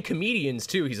 he is, and comedians,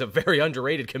 too. He's a very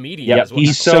underrated comedian as well.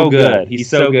 He's so good. He's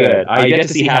so good. I get to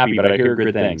see Happy, but I hear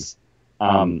good things.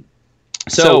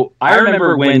 So I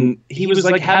remember when he was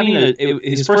like having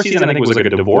his first season, I think was like a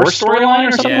divorce storyline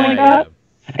or something like that.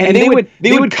 And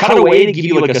they would cut away to give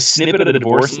you like a snippet of the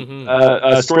divorce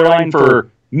storyline for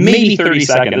maybe 30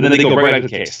 seconds, and then they go right back to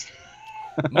the case.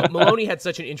 Maloney had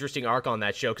such an interesting arc on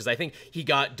that show because I think he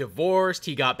got divorced,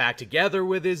 he got back together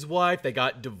with his wife, they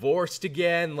got divorced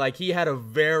again. Like, he had a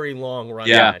very long run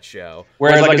on that show.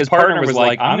 Whereas like his partner was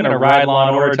like, I'm gonna ride Law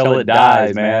and Order till it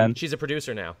dies, man. She's a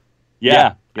producer now.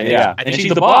 Yeah. I think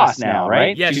she's the boss now,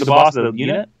 right? Yeah, she's the boss of the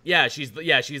unit. Yeah, she's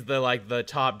the like the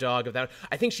top dog of that.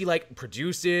 I think she like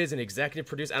produces and executive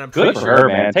produces, and I'm good for her,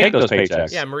 man. Take those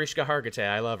paychecks. Yeah, Mariska Hargitay,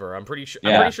 I love her. I'm pretty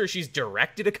sure she's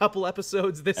directed a couple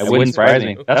episodes this season. It wouldn't surprise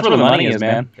me. That's where the money is,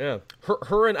 man. Yeah,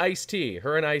 her and Ice-T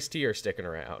are sticking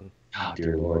around. Oh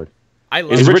dear Lord.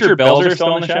 Is Richard Belzer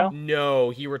still on the show? No,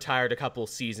 he retired a couple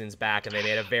seasons back, and they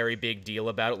made a very big deal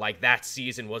about it. Like, that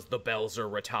season was the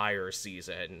Belzer retire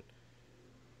season.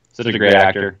 Such a great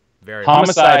actor. Very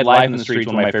Homicide, Life in the Streets,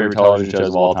 one of my favorite television shows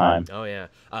of all time. Oh, yeah.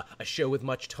 A show with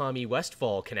much Tommy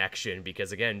Westphal connection,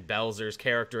 because, again, Belzer's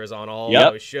character is on all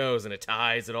those shows, and it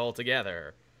ties it all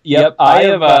together. Yep.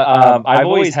 I've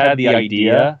always had the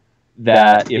idea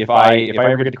that if I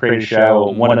ever get to create a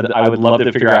show, I would love to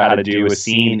figure out how to do a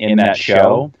scene in that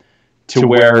show to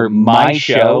where my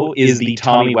show is the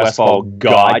Tommy Westphal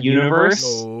God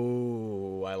universe.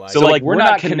 So, like, we're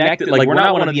not connected. Like, we're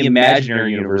not one of the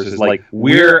imaginary universes. Like,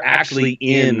 we're actually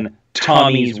in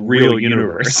Tommy's real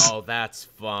universe. Oh, that's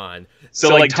fun.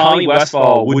 So, like, Tommy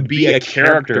Westphal would be a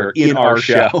character in our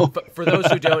show. For those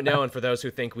who don't know, and for those who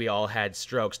think we all had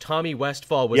strokes, Tommy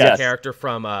Westphal was a character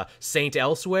from St.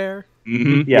 Elsewhere.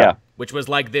 Mm-hmm. Yeah. Which was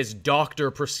like this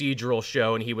doctor procedural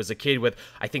show, and he was a kid with,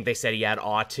 I think they said he had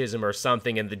autism or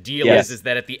something, and the deal is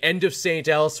that at the end of St.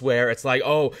 Elsewhere, it's like,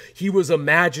 oh, he was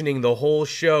imagining the whole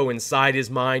show inside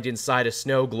his mind, inside a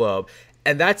snow globe.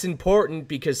 And that's important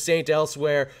because St.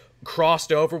 Elsewhere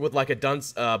crossed over with like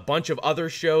a bunch of other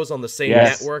shows on the same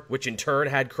network, which in turn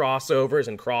had crossovers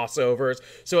and crossovers.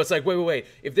 So it's like, wait.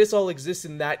 If this all exists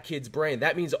in that kid's brain,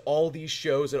 that means all these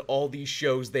shows and all these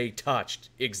shows they touched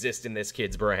exist in this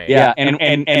kid's brain. Yeah,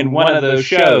 and one of those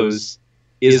shows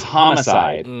is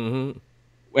Homicide. Mm-hmm.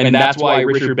 And that's why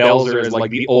Richard Belzer is like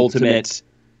the ultimate...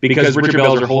 Because Richard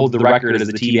Belzer holds the record as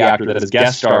the TV actor that has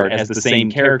guest starred as the same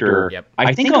character,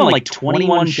 I think on like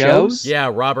 21 shows?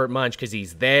 Yeah, Robert Munch, because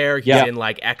he's there. He's in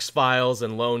like X-Files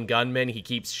and Lone Gunman. He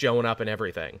keeps showing up in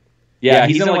everything. Yeah,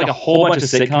 he's in like a whole bunch of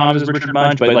sitcoms as Richard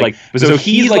Munch, but like, so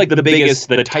he's like the biggest,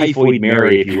 the typhoid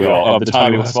Mary, if you will, of the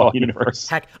Tommy Westphal universe.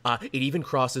 Heck, it even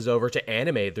crosses over to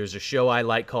anime. There's a show I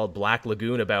like called Black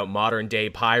Lagoon about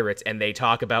modern-day pirates, and they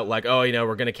talk about like, oh, you know,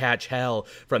 we're going to catch hell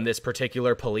from this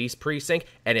particular police precinct,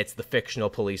 and it's the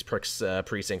fictional police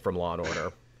precinct from Law &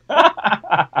 Order. And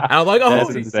I'm like, oh,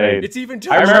 it's even...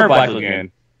 I remember Black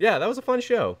Lagoon. Yeah, that was a fun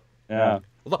show. Yeah.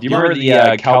 Do you remember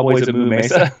the Cowboys of Moo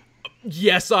Mesa?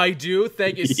 Yes, I do.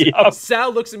 Thank you. Yep.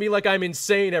 Sal looks at me like I'm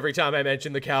insane every time I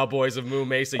mention the Cowboys of Moo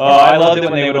Mesa. Oh, I loved it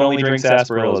when they would only drink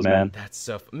sarsaparillas, man. That's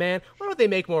so... Man, why don't they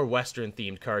make more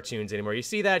Western-themed cartoons anymore? You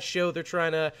see that show they're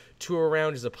trying to tour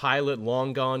around as a pilot,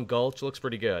 Long Gone Gulch? Looks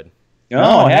pretty good.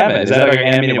 Oh, I haven't. Is that like an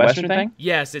animated Western thing?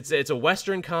 Yes, it's a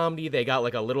Western comedy. They got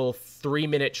like a little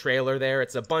 3-minute trailer there.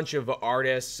 It's a bunch of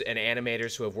artists and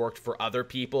animators who have worked for other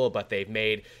people, but they've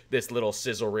made this little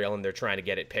sizzle reel, and they're trying to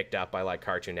get it picked up by like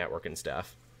Cartoon Network and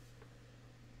stuff.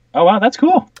 Oh, wow, that's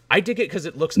cool. I dig it because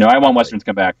it looks... No, I want Westerns to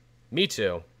come back. Me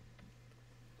too.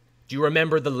 Do you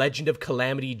remember The Legend of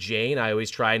Calamity Jane? I always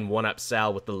try and one-up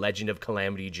Sal with The Legend of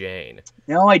Calamity Jane.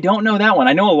 No, I don't know that one.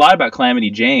 I know a lot about Calamity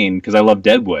Jane because I love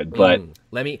Deadwood, but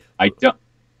I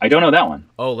don't know that one.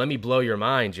 Oh, let me blow your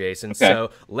mind, Jason. Okay.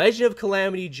 So, Legend of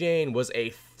Calamity Jane was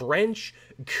a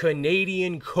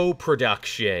French-Canadian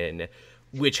co-production,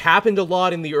 which happened a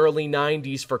lot in the early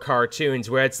 90s for cartoons,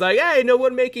 where it's like, hey, no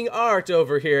one making art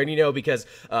over here. And, you know, because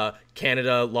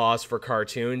Canada laws for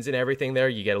cartoons and everything there,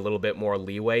 you get a little bit more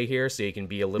leeway here, so you can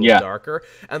be a little darker.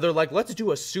 And they're like, let's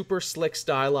do a super slick,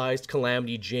 stylized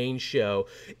Calamity Jane show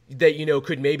that, you know,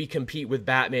 could maybe compete with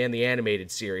Batman the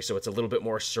Animated Series. So it's a little bit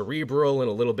more cerebral and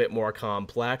a little bit more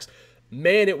complex.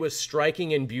 Man, it was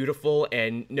striking and beautiful,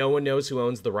 and no one knows who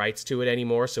owns the rights to it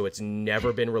anymore, so it's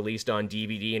never been released on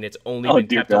DVD, and it's only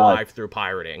been kept alive through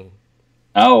pirating.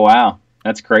 Oh, wow.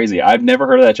 That's crazy. I've never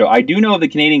heard of that show. I do know of the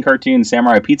Canadian cartoon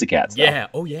Samurai Pizza Cats, though. Yeah.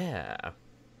 Oh, yeah.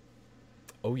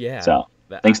 Oh, yeah. So,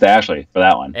 thanks to Ashley for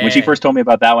that one. When she first told me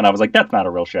about that one, I was like, that's not a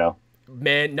real show.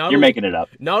 Man, you're making it up.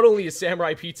 Not only is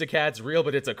Samurai Pizza Cats real,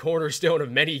 but it's a cornerstone of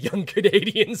many young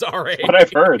Canadians our age.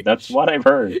 That's what I've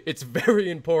heard. It's very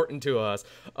important to us.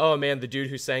 Oh man, the dude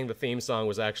who sang the theme song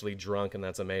was actually drunk, and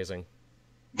that's amazing.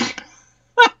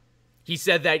 He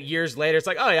said that years later. It's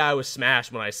like, oh yeah, I was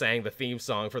smashed when I sang the theme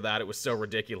song for that. It was so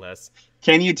ridiculous.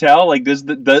 Can you tell? Like, does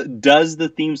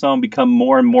the theme song become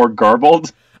more and more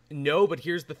garbled? No, but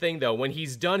here's the thing, though. When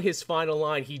he's done his final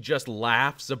line, he just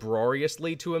laughs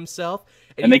uproariously to himself.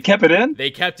 And they kept it in? They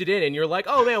kept it in, and you're like,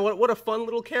 oh, man, what a fun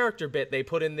little character bit they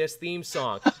put in this theme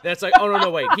song. That's like, oh, no,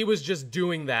 wait. He was just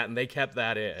doing that, and they kept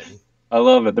that in. I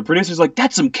love it. The producer's like,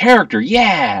 that's some character,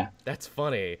 yeah! That's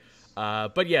funny.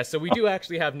 But yeah, so we do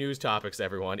actually have news topics,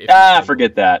 everyone.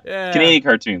 Forget that. Yeah. Canadian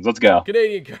cartoons, let's go.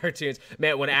 Canadian cartoons.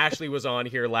 Man, when Ashley was on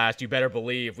here last, you better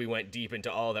believe we went deep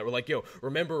into all that. We're like, yo,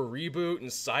 remember Reboot and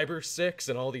Cyber 6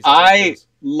 and all these I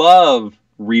love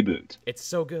Reboot. It's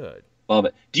so good. Love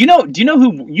it. Do you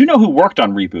know who worked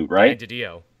on Reboot, right? Dan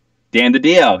DiDio. Dan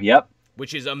DiDio, yep.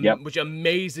 Which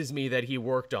amazes me that he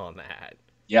worked on that.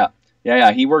 Yeah.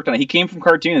 Yeah, he worked on it. He came from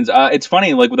cartoons. It's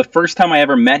funny, like, the first time I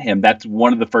ever met him, that's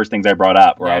one of the first things I brought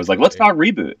up, where I was like, let's talk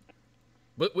Reboot.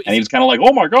 And he was kind of like,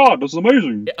 oh my god, this is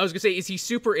amazing. I was going to say, is he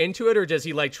super into it, or does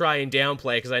he, like, try and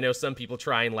downplay? Because I know some people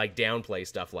try and, like, downplay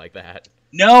stuff like that.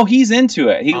 No, he's into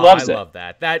it. He loves it. I love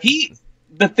that.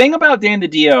 The thing about Dan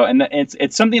DiDio, and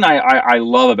it's something I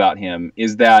love about him,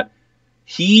 is that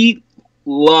he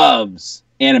loves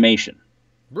animation.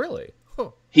 Really?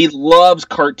 He loves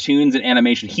cartoons and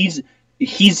animation. He's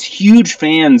huge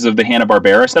fans of the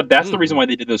Hanna-Barbera stuff. That's the reason why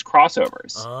they did those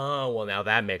crossovers. Oh, well, now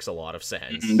that makes a lot of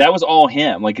sense. That was all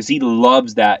him. Like, 'cause he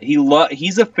loves that.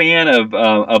 He's a fan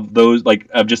of those, like,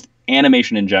 of just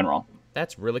animation in general.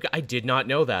 That's really good. I did not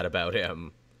know that about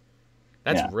him.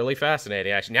 That's really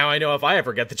fascinating, actually. Now I know if I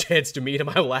ever get the chance to meet him,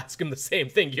 I will ask him the same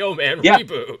thing. Yo, man,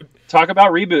 Reboot. Talk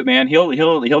about Reboot, man.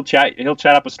 He'll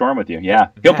chat up a storm with you. Yeah,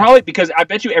 he'll probably, because I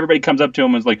bet you everybody comes up to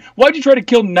him and is like, "Why'd you try to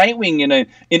kill Nightwing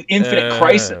in Infinite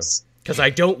Crisis?" Because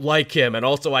I don't like him, and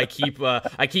also I keep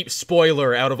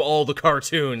Spoiler out of all the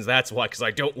cartoons. That's why, because I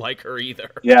don't like her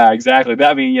either. Yeah, exactly.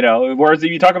 I mean, whereas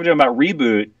if you talk to him about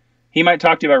Reboot, he might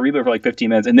talk to you about Reboot for like 15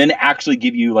 minutes and then actually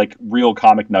give you like real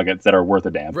comic nuggets that are worth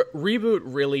a damn. Reboot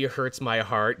really hurts my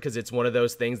heart because it's one of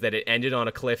those things that it ended on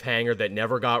a cliffhanger that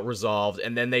never got resolved,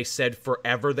 and then they said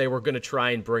forever they were going to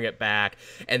try and bring it back,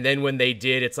 and then when they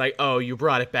did, it's like, oh, you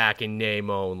brought it back in name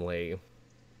only.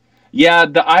 Yeah,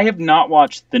 I have not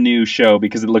watched the new show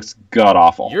because it looks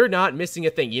god-awful. You're not missing a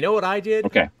thing. You know what I did?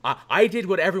 Okay. I did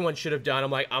what everyone should have done.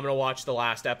 I'm like, I'm going to watch the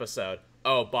last episode.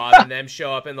 Oh, Bob and them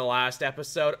show up in the last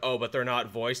episode. Oh, but they're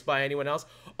not voiced by anyone else.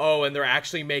 Oh, and they're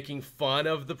actually making fun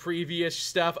of the previous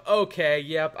stuff. Okay,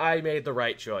 yep, I made the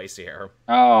right choice here.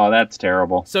 Oh, that's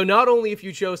terrible. So not only if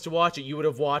you chose to watch it, you would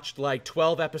have watched like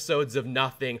 12 episodes of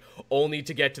nothing, only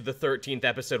to get to the 13th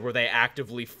episode where they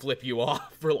actively flip you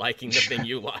off for liking the thing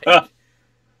you like.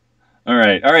 All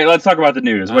right, let's talk about the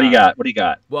news. What do you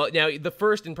got? Well, now, the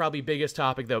first and probably biggest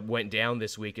topic that went down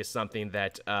this week is something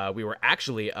that we were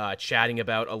actually chatting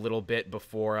about a little bit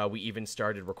before we even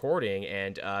started recording,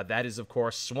 and that is, of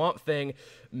course, Swamp Thing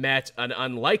met an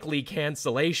unlikely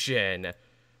cancellation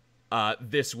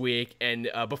this week, and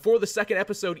before the second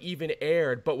episode even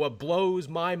aired. But what blows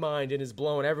my mind and is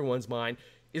blowing everyone's mind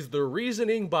is the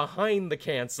reasoning behind the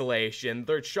cancellation.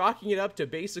 They're chalking it up to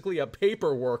basically a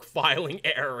paperwork filing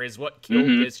error is what killed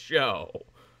this show.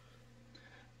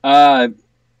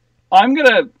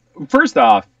 First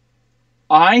off,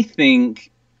 I think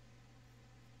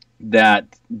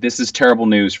that this is terrible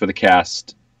news for the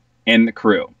cast and the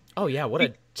crew. Oh yeah, what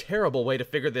a terrible way to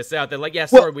figure this out. They're like, yeah,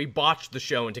 sorry, we botched the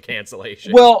show into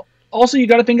cancellation. Well, also you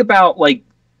got to think about, like,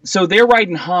 so they're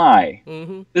riding high.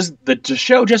 The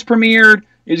show just premiered.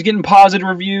 It was getting positive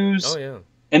reviews. Oh, yeah.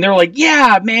 And they're like,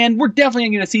 yeah, man, we're definitely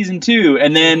going to get a season 2.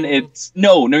 And then it's,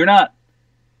 no, you're not.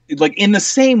 Like, in the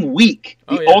same week,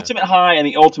 the ultimate high and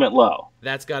the ultimate low.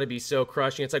 That's got to be so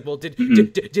crushing. It's like, well, did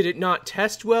it not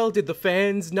test well? Did the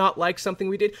fans not like something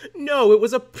we did? No, it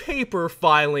was a paper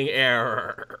filing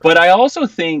error. But I also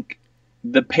think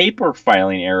the paper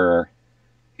filing error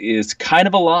is kind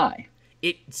of a lie.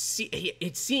 It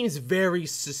seems very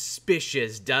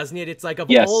suspicious, doesn't it? It's like, of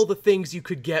all the things you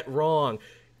could get wrong,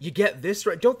 you get this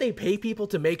right. Don't they pay people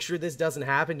to make sure this doesn't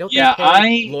happen? Don't they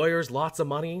pay lawyers lots of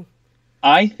money?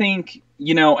 I think,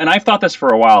 and I've thought this for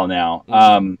a while now.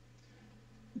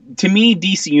 To me,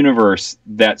 DC Universe,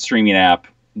 that streaming app,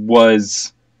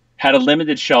 had a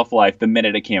limited shelf life the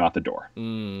minute it came out the door.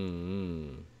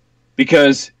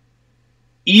 Because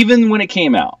even when it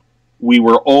came out, we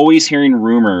were always hearing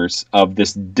rumors of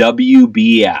this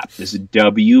WB app.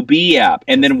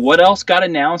 And then what else got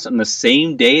announced on the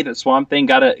same day that Swamp Thing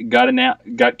got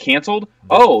canceled?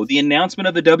 Oh, the announcement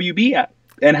of the WB app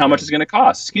and how much it's going to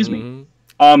cost. Excuse me.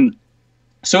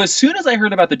 So as soon as I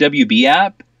heard about the WB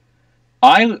app,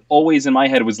 I always in my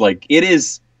head was like, it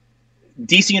is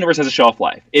DC Universe has a shelf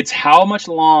life. It's how much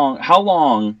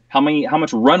runway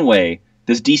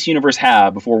does DC Universe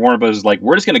have before Warner Bros. Is like,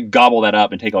 we're just going to gobble that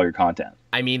up and take all your content.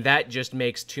 I mean, that just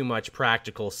makes too much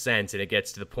practical sense, and it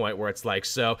gets to the point where it's like,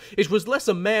 so it was less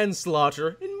a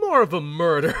manslaughter and more of a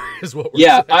murder, is what we're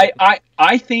saying.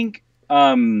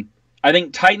 I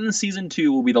think Titans Season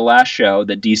 2 will be the last show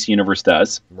that DC Universe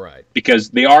does. Right.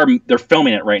 Because they're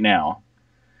filming it right now.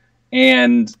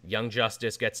 And Young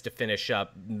Justice gets to finish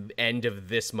up end of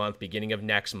this month, beginning of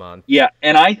next month. Yeah,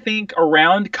 and I think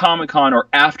around Comic-Con or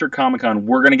after Comic-Con,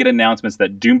 we're going to get announcements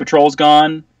that Doom Patrol's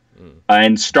gone,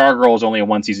 and Stargirl is only a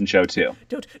one-season show, too.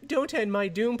 Don't end my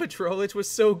Doom Patrol. It was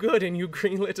so good, and you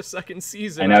greenlit a second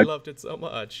season. I loved it so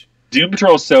much. Doom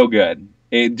Patrol is so good.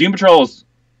 Doom Patrol is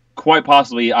quite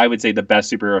possibly, I would say, the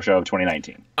best superhero show of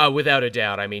 2019. Without a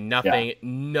doubt. I mean,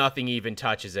 nothing even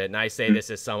touches it. And I say this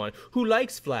as someone who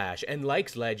likes Flash and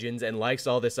likes Legends and likes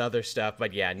all this other stuff.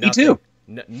 But yeah, nothing. Me too.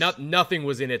 Nothing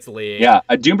was in its league. Yeah,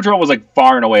 Doom Patrol was like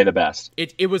far and away the best.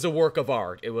 It was a work of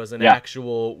art. It was an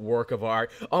actual work of art.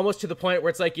 Almost to the point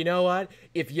where it's like, you know what?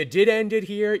 If you did end it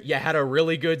here, you had a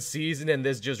really good season, and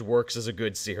this just works as a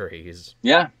good series.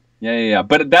 Yeah.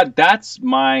 But that's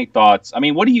my thoughts. I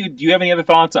mean, do you have any other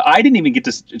thoughts? I didn't even get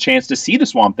a chance to see the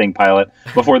Swamp Thing pilot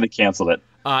before they canceled it.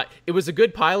 It was a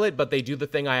good pilot, but they do the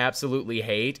thing I absolutely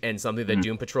hate, and something that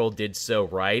Doom Patrol did so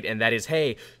right, and that is,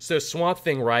 hey, so Swamp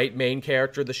Thing, right, main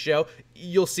character of the show,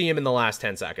 you'll see him in the last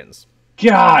 10 seconds.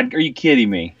 God, are you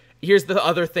kidding me? Here's the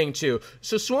other thing, too.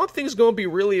 So Swamp Thing's going to be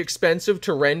really expensive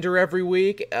to render every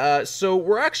week, so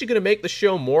we're actually going to make the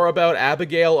show more about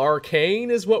Abigail Arcane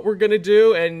is what we're going to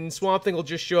do, and Swamp Thing will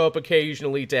just show up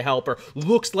occasionally to help her.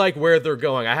 Looks like where they're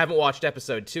going. I haven't watched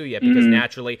episode 2 yet, because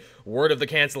naturally, word of the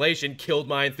cancellation killed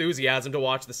my enthusiasm to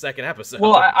watch the second episode.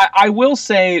 Well, I will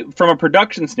say, from a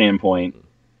production standpoint,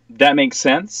 that makes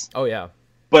sense. Oh, yeah.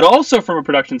 But also from a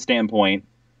production standpoint,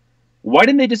 why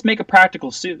didn't they just make a practical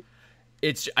suit?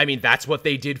 I mean, that's what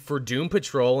they did for Doom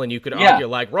Patrol, and you could argue,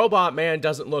 like, Robot Man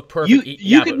doesn't look perfect.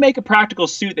 You could make a practical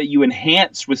suit that you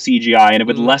enhanced with CGI, and it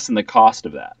would lessen the cost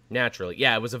of that. Naturally.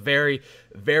 Yeah, it was a very,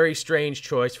 very strange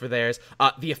choice for theirs.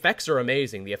 The effects are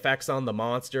amazing. The effects on the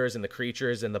monsters and the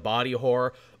creatures and the body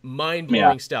horror,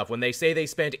 mind-blowing stuff. When they say they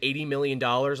spent $80 million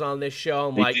on this show,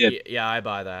 I'm like, yeah, I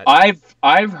buy that.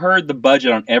 I've heard the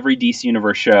budget on every DC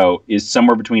Universe show is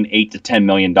somewhere between $8 to $10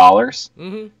 million.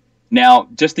 Now,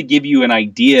 just to give you an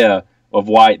idea of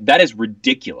why, that is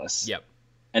ridiculous. Yep.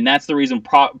 And that's the reason,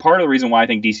 part of the reason why I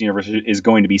think DC Universe is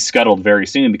going to be scuttled very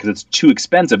soon, because it's too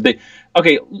expensive.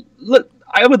 Look,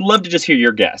 I would love to just hear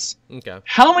your guess. Okay.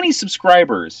 How many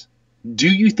subscribers do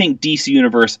you think DC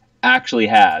Universe actually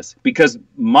has? Because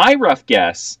my rough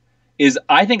guess is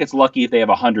I think it's lucky if they have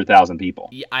 100,000 people.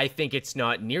 Yeah, I think it's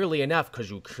not nearly enough,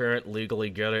 because you can't legally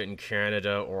get it in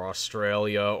Canada or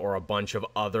Australia or a bunch of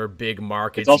other big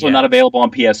markets. It's also not available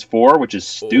on PS4, which is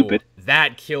stupid.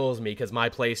 That kills me, because my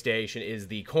PlayStation is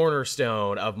the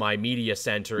cornerstone of my media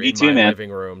center in my living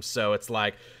room. So it's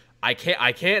like, I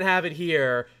can't have it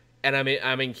here, and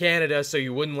I'm in Canada, so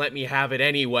you wouldn't let me have it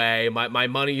anyway. My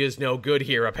money is no good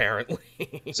here, apparently.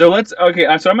 So I'm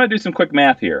going to do some quick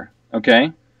math here,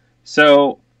 okay?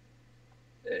 So,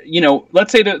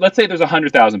 let's say there's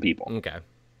 100,000 people. Okay.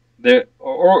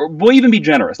 Or we'll even be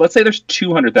generous. Let's say there's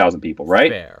 200,000 people,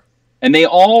 right? Fair. And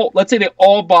let's say they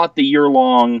all bought the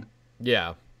year-long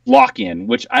lock-in,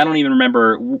 which I don't even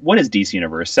remember. What is DC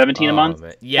Universe? 17 a month?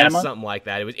 Yeah, something like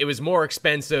that. It was more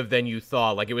expensive than you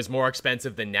thought. Like, it was more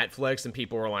expensive than Netflix, and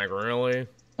people were like, really?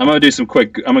 I'm gonna do some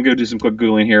quick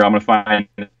Googling here. I'm gonna find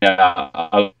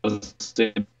just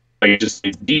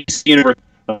DC Universe.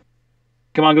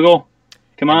 Come on, Google.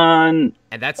 Come on.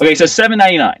 And that's okay. So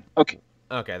 $7.99. Okay.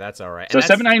 Okay, that's all right. So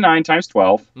 $7.99 times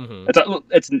 12.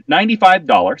 It's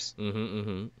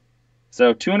 $95.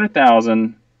 So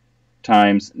 200,000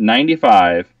 times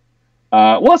 95.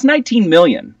 Well, it's 19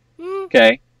 million.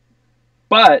 Okay,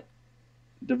 but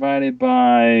divided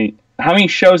by how many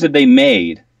shows had they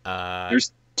made?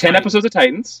 There's 10 episodes of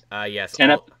Titans. Yes.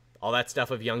 All that stuff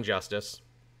of Young Justice.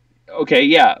 Okay,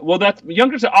 yeah. Well, that's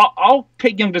Young Justice. I'll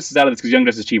take Young Justice out of this because Young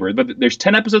Justice is cheaper. But there's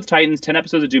 10 episodes of Titans, 10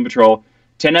 episodes of Doom Patrol,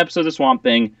 10 episodes of Swamp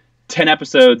Thing, 10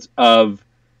 episodes of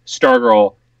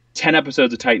Stargirl, 10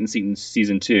 episodes of Titans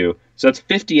season 2. So that's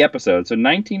 50 episodes. So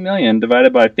 19 million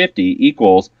divided by 50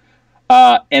 equals,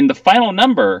 and the final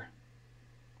number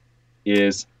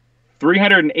is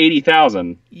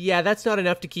 $380,000. Yeah, that's not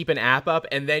enough to keep an app up.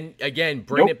 And then, again,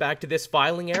 bring it back to this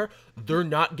filing error. They're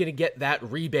not going to get that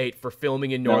rebate for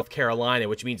filming in North Carolina,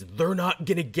 which means they're not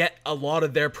going to get a lot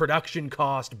of their production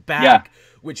cost back,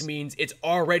 which means it's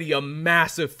already a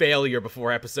massive failure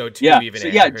before episode 2 even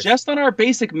airs. Yeah, just on our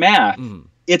basic math,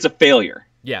 it's a failure.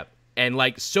 Yeah, and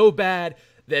like so bad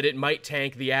that it might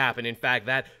tank the app. And in fact,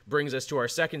 that brings us to our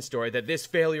second story, that this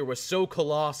failure was so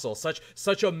colossal,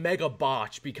 such a mega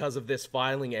botch because of this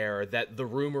filing error, that the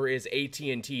rumor is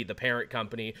AT&T, the parent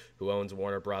company who owns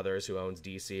Warner Brothers, who owns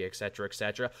DC,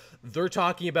 etc., they're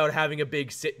talking about having a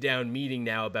big sit-down meeting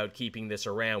now about keeping this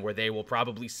around, where they will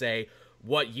probably say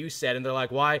what you said, and they're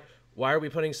like, why are we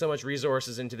putting so much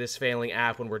resources into this failing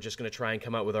app when we're just going to try and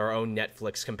come out with our own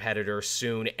Netflix competitor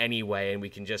soon anyway, and we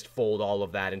can just fold all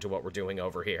of that into what we're doing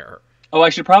over here? Oh, I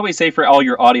should probably say for all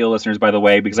your audio listeners, by the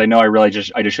way, because I know I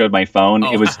just showed my phone.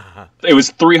 Oh. It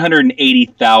was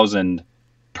 $380,000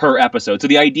 per episode. So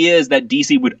the idea is that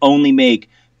DC would only make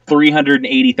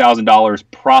 $380,000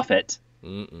 profit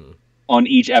on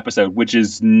each episode, which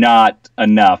is not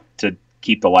enough to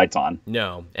keep the lights on.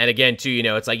 No. And again, too,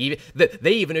 it's like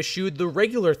they even eschewed the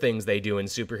regular things they do in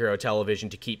superhero television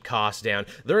to keep costs down.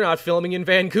 They're not filming in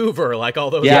Vancouver like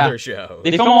all those other shows.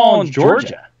 They film all in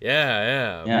Georgia.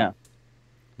 Yeah.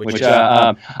 Which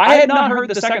I had not heard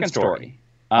the second story.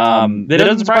 That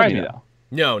doesn't surprise me, though.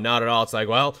 No, not at all. It's like,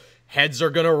 well, heads are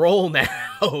going to roll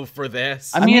now for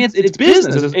this. I mean, it's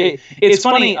business. It's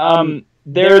funny.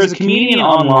 There's a comedian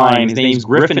online. His name's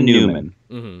Griffin Newman.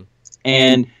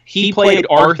 And he played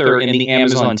Arthur in the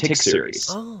Amazon Tick series.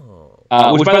 Which,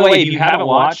 by the way, if you haven't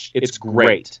watched, it's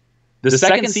great. The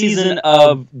second season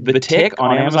of The Tick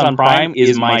on Amazon Prime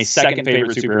is my second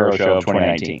favorite superhero show of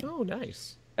 2019. Oh,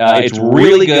 nice. It's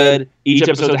really good. Each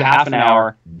episode's a half an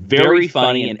hour. Very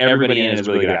funny, and everybody in it is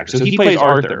really good actors. So he plays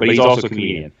Arthur, but he's also a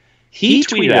comedian. He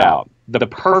tweeted out the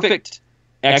perfect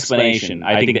explanation,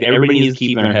 I think, that everybody needs to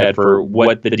keep in their head for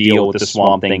what the deal with the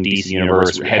Swamp Thing DC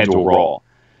Universe heads will roll.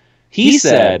 He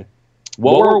said,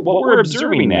 what we're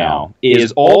observing now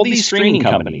is all these streaming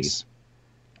companies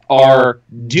are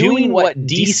doing what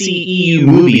DCEU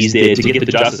movies did to get the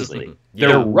Justice League.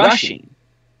 They're rushing.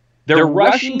 They're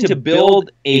rushing to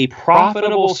build a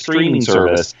profitable streaming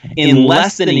service in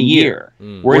less than a year.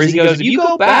 Whereas he goes, if you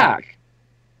go back,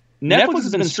 Netflix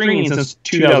has been streaming since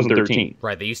 2013.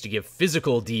 Right, they used to give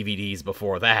physical DVDs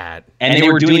before that. And they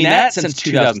were doing that since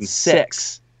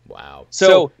 2006. Wow.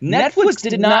 So Netflix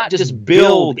did not just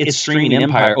build its streaming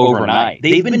empire overnight.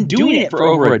 They've been doing it for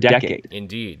over a decade.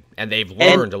 Indeed. And they've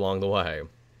learned along the way.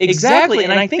 Exactly.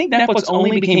 And I think Netflix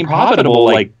only became profitable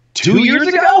like 2 years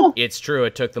ago. It's true.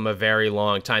 It took them a very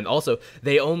long time. Also,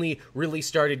 they only really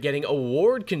started getting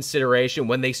award consideration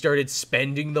when they started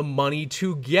spending the money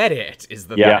to get it, is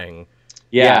the thing.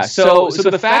 Yeah. So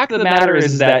the fact of the matter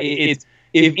is that if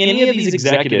any of these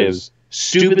executives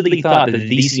stupidly thought that the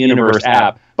DC Universe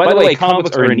app, by the way, comic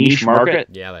books are a niche market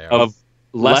they are. Of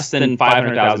less than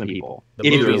 500,000 people.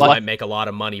 The movies might make a lot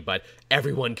of money, but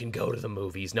everyone can go to the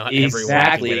movies. Not everyone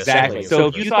can get Exactly. So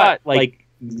if you thought like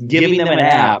giving them an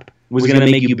app was going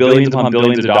to make you billions upon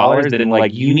billions of dollars, then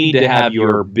like you need to have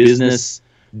your business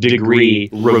degree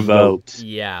revoked.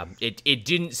 Yeah, it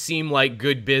didn't seem like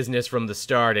good business from the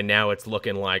start, and now it's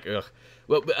looking like ugh.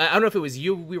 Well, I don't know if it was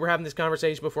you, we were having this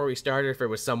conversation before we started, if it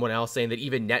was someone else saying that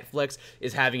even Netflix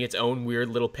is having its own weird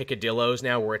little picadillos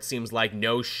now, where it seems like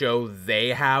no show they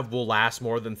have will last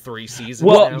more than 3 seasons.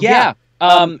 Well, yeah,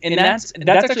 and that's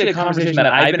actually a conversation that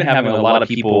I've been having with a lot of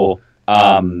people,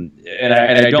 and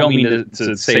I don't mean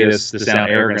to say this to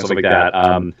sound arrogant or something like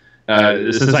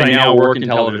that. Since I now work in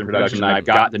television production, I've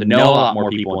gotten to know a lot more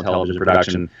people in television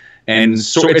production, and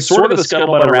so it's sort of the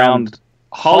scuttlebutt around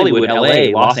Hollywood,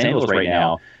 LA, Los Angeles right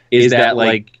now, is that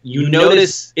like you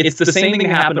notice it's the same thing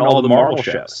that happened to all the Marvel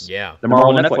shows. Yeah. The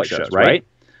Marvel Netflix shows, right?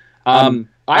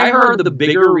 I heard the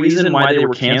bigger reason why they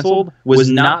were canceled was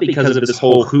not because of this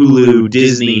whole Hulu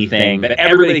Disney thing that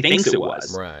everybody thinks it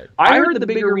was. Right. I heard the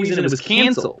bigger reason it was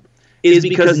canceled is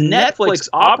because Netflix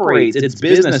operates its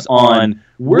business on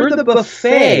we're the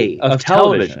buffet of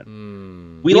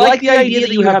television. We like the idea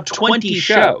that you have 20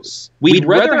 shows. We'd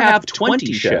rather have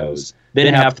 20 shows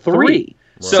than have 3. Right.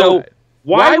 So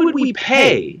why would we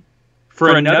pay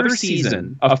for another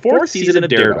season, a 4th season of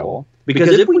Daredevil? Because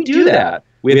if we do that,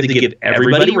 we have to give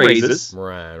everybody raises.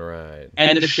 Right.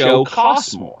 And the show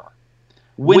costs more.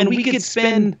 When we could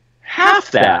spend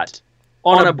half that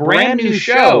on a brand new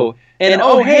show, and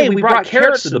oh hey, we brought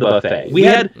carrots to the buffet. We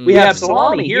have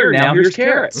salami here, now here's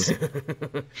carrots.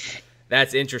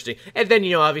 That's interesting. And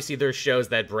then, obviously there's shows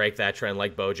that break that trend,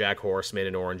 like BoJack Horseman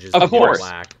and Orange is the New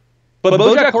Black. But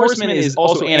BoJack Horseman is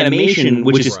also animation,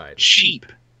 which is Right. cheap.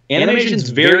 Animation's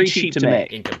very cheap to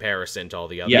make. In comparison to all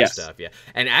the other stuff, yeah.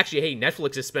 And actually, hey,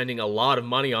 Netflix is spending a lot of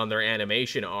money on their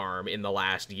animation arm in the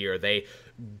last year. They,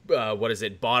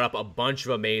 bought up a bunch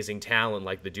of amazing talent,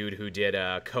 like the dude who did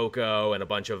Coco and a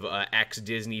bunch of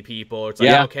ex-Disney people. It's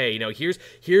like, okay,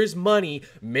 here's money,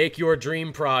 make your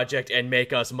dream project and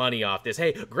make us money off this.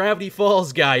 Hey, Gravity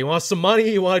Falls guy, you want some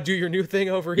money? You want to do your new thing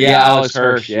over here? Yeah, Alex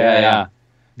Hirsch, yeah.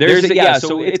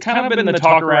 So it's kind of been the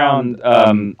talk around.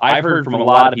 I've heard from a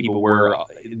lot of people where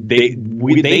they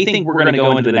think we're going to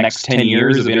go into the next 10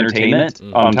 years of entertainment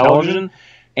on television,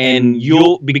 and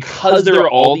because there are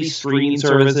all these streaming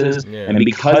services, and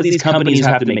because these companies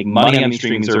have to make money on these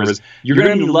streaming services, you're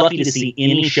going to be lucky to see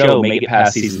any show make it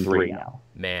past season 3 now.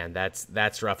 Man,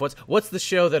 that's rough. What's the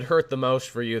show that hurt the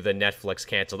most for you that Netflix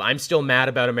canceled? I'm still mad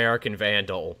about American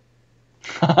Vandal.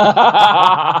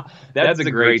 That's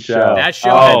a great show. That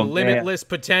show had limitless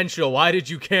potential. Why did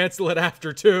you cancel it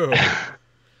after 2?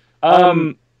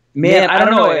 Man, I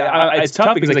don't know. It's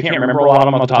tough because I can't remember a lot of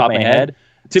them on the top of my head.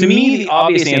 To me, the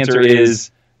obvious answer is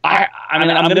I'm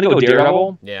going to go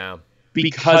Daredevil. Yeah.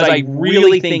 Because I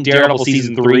really think Daredevil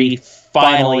season 3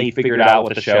 finally figured out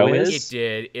what the show is. It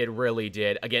did. It really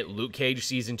did. Again, Luke Cage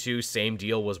season 2, same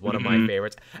deal, was one of my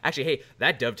favorites. Actually, hey,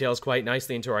 that dovetails quite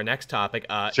nicely into our next topic.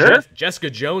 Sure. Jessica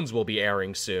Jones will be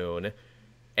airing soon,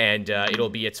 and it'll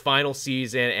be its final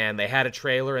season, and they had a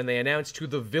trailer, and they announced who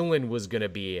the villain was going to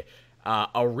be. A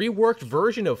reworked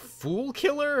version of Fool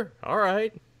Killer? All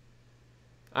right.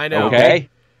 I know. Okay.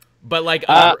 But, like,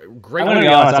 great. I'm going to be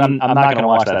honest, I'm not going to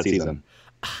watch that season.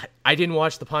 I didn't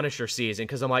watch the Punisher season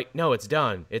because I'm like, no, it's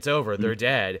done. It's over. They're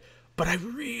dead. But I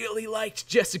really liked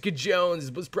Jessica Jones.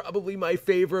 It was probably my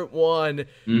favorite one.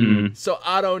 So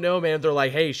I don't know, man. They're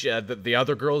like, hey, the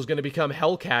other girl's going to become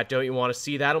Hellcat. Don't you want to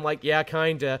see that? I'm like, yeah,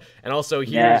 kind of. And also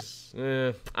here's,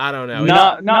 I don't know.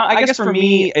 No, I guess for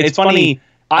me, it's funny.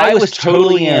 I was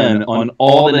totally in on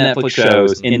all the Netflix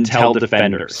shows until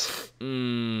Defenders.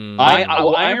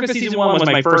 Iron Fist season 1 was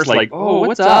my first, like, oh,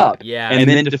 what's up? Yeah. And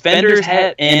then Defenders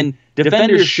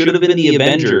should have been the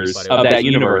Avengers of that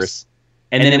universe.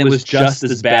 And then it was just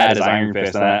as bad as Iron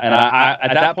Fist. And I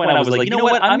at that point, I was like, you know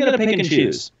what? I'm going to pick and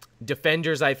choose.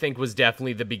 Defenders, I think, was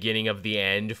definitely the beginning of the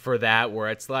end for that,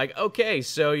 where it's like, okay,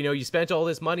 so, you spent all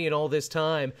this money and all this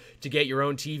time to get your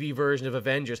own TV version of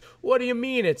Avengers. What do you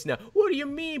mean it's now? What do you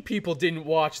mean people didn't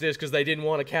watch this because they didn't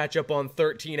want to catch up on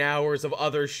 13 hours of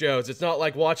other shows? It's not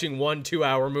like watching 1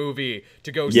 2-hour movie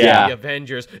to go see the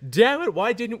Avengers. Damn it,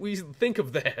 why didn't we think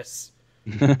of this?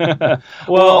 Well,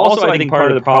 also, I think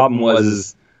part of the problem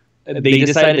was they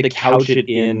decided to couch it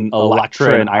in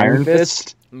Elektra and Iron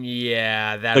Fist.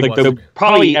 Yeah, that was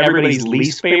probably everybody's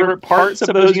least favorite parts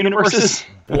of those universes.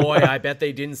 Boy, I bet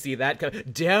they didn't see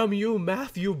that. Damn you,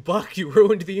 Matthew Buck! You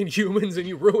ruined the Inhumans and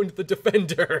you ruined the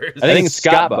Defenders. I think it's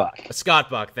Scott Buck. Scott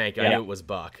Buck, thank you. I knew it was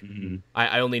Buck.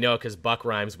 I only know because Buck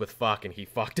rhymes with fuck, and he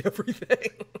fucked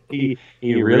everything. He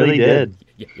really did.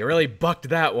 You really bucked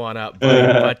that one up.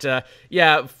 But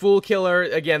yeah, Fool Killer.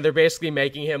 Again, they're basically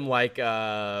making him like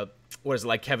what is it,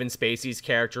 like Kevin Spacey's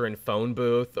character in Phone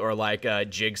Booth, or like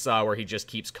Jigsaw, where he just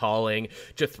keeps calling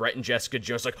to threaten Jessica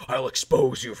Jones, like, I'll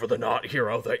expose you for the not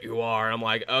hero that you are. And I'm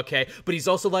like, okay. But he's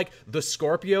also like the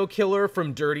Scorpio killer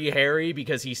from Dirty Harry,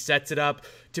 because he sets it up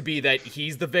to be that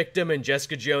he's the victim and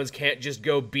Jessica Jones can't just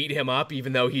go beat him up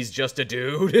even though he's just a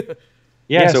dude.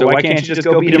 Yeah, so why can't you just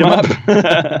go beat him up?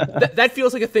 That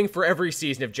feels like a thing for every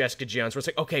season of Jessica Jones, where it's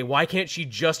like, okay, why can't she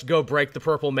just go break the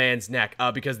Purple Man's neck?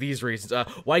 Because these reasons.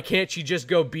 Why can't she just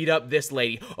go beat up this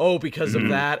lady? Oh, because of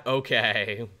that?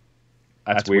 Okay.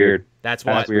 That's weird. That's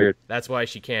weird. That's why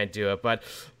she can't do it. But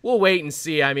we'll wait and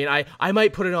see. I mean, I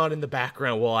might put it on in the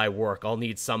background while I work. I'll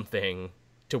need something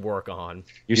to work on.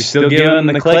 You're still giving them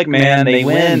the click, man. They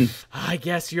win. I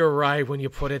guess you're right when you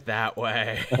put it that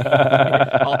way.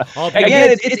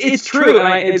 Again, it's true.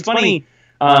 And it's funny.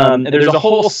 There's a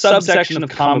whole subsection of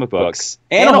comic books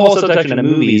and a whole subsection of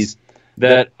movies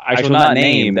that I shall not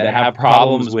name that have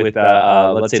problems with,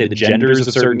 let's say, the genders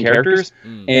of certain characters.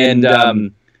 And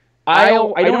I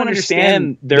don't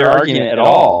understand their argument at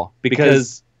all,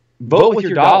 because vote with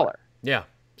your dollar. Yeah.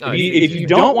 If you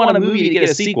don't want a movie to get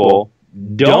a sequel,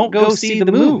 don't go see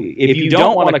the movie. If you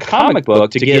don't want a comic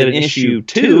book to get an issue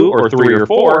 2 or 3 or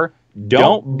 4,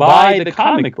 don't buy the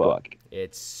comic book.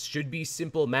 It should be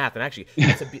simple math. And actually,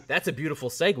 that's a beautiful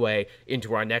segue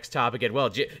into our next topic as well.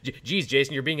 Geez,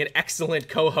 Jason, you're being an excellent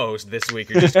co-host this week.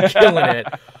 You're just killing it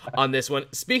on this one.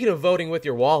 Speaking of voting with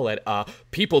your wallet,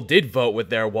 people did vote with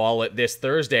their wallet this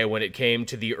Thursday when it came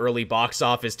to the early box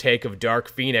office take of Dark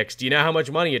Phoenix. Do you know how much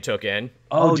money it took in?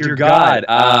 Oh, dear God.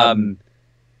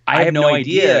 I have no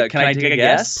idea. Can I take a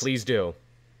guess? Please do.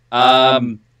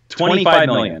 25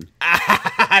 million.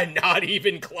 Not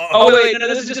even close. Oh wait, no,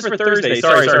 this is just for Thursday.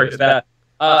 Sorry.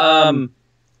 I'm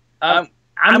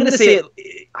gonna say it.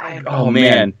 Oh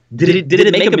man, did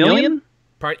it make $1 million?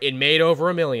 It made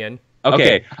over $1 million.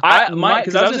 Okay,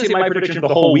 because I was gonna say my prediction for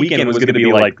the whole weekend was gonna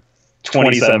be like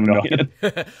 27 million.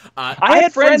 I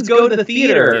had friends go to the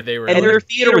theater, and their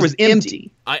theater was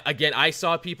empty. I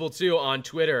saw people too on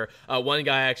Twitter. One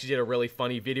guy actually did a really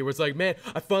funny video. Where it's like, man,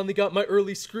 I finally got my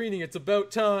early screening. It's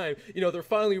about time. They're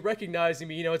finally recognizing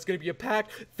me. It's going to be a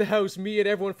packed house, me and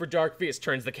everyone for Dark Phoenix.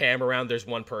 Turns the camera around. There's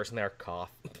one person there. Cough.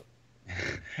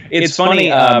 It's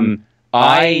funny.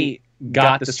 I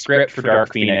got the script for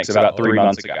Dark Phoenix about 3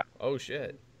 months ago. Oh,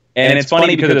 shit. And it's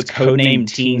funny because it's codenamed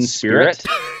Teen Spirit.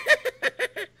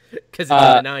 Because it's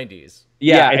in the 90s.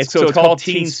 Yeah, it's called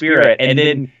Teen Spirit. And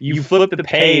then you flip the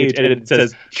page and it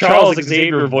says Charles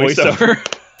Xavier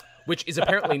voiceover. Which is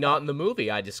apparently not in the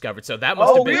movie, I discovered. So that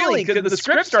must have been... Oh, really? Because the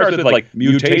script starts with, like,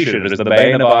 mutation is the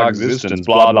bane of our existence,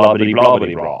 blah, blah, blah, blah, blah,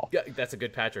 blah. Yeah, that's a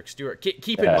good Patrick Stewart.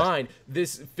 Keep in mind,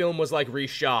 this film was, like,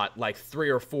 reshot, like, 3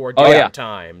 or 4 different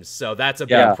times. So that's a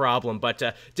big problem. But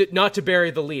not to bury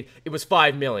the lead, it was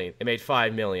 $5 million. It made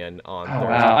 $5 million on Thursday.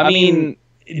 Wow. I mean,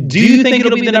 do you think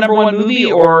it'll be the #1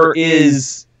 movie, or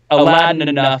is Aladdin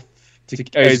enough?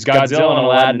 Is Godzilla and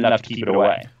Aladdin enough to keep it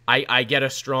away? I get a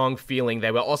strong feeling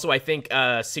they will. Also, I think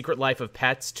Secret Life of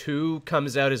Pets 2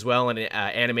 comes out as well, and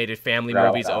animated family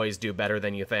movies always do better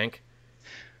than you think.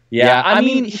 Yeah, I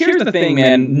mean, here's the thing,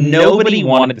 man. Nobody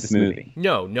wanted this movie.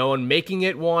 No one making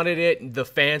it wanted it. The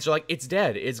fans are like, it's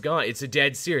dead. It's gone. It's a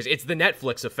dead series. It's the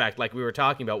Netflix effect like we were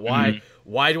talking about.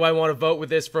 Why do I want to vote with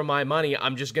this for my money?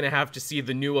 I'm just going to have to see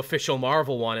the new official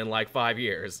Marvel one in like 5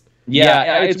 years.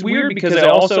 Yeah, it's weird because I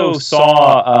also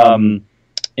saw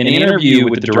an interview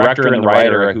with the director and the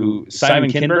writer,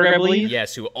 Simon Kinberg, I believe.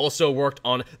 Yes, who also worked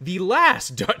on the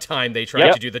last time they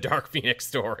tried to do the Dark Phoenix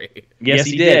story. Yes,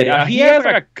 he did. He has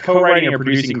like a co-writing or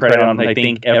producing credit on, I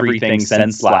think, everything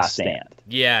since Last Stand.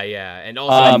 Yeah, and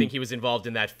also I think he was involved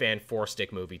in that Fan Four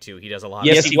Stick movie too. He does a lot.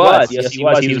 Yes, he was.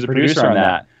 He was a producer on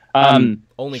that.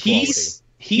 Only quality.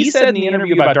 He said in the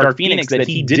interview about Dark Phoenix that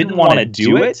he didn't want to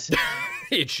do it.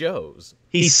 It shows.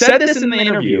 He said this in the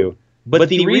interview, but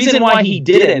the reason why he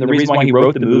did it and the reason why he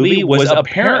wrote the movie was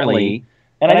apparently,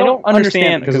 and I don't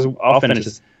understand because I'll finish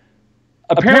this.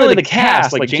 Apparently, the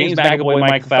cast, like James McAvoy,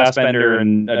 Michael Fassbender,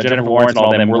 and Jennifer Lawrence, and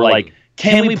all them, were like,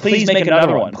 "Can we please make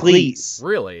another one, please?"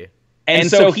 Really? And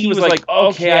so he was like,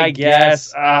 "Okay, I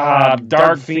guess,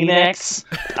 Dark Phoenix."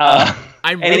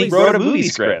 And he wrote a movie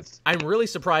script. I'm really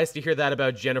surprised to hear that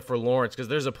about Jennifer Lawrence, because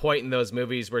there's a point in those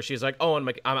movies where she's like, "Oh, I'm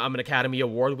an Academy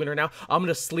Award winner now. I'm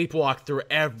gonna sleepwalk through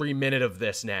every minute of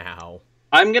this now."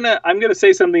 I'm gonna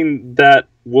say something that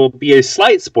will be a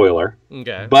slight spoiler,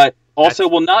 but also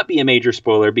will not be a major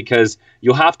spoiler because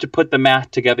you'll have to put the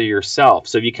math together yourself.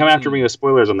 So if you come after me with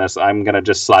spoilers on this, I'm gonna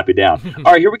just slap you down.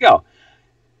 All right, here we go.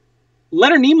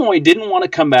 Leonard Nimoy didn't want to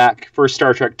come back for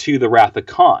Star Trek II: The Wrath of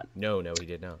Khan. No, he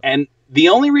did not. And the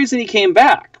only reason he came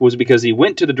back was because he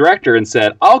went to the director and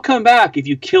said, "I'll come back if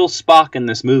you kill Spock in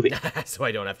this movie." So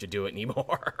I don't have to do it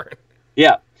anymore.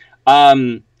 Yeah.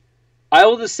 I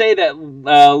will just say that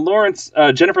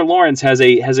Jennifer Lawrence has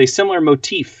a similar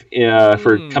motif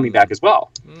for coming back as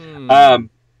well.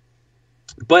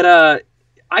 But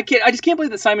I just can't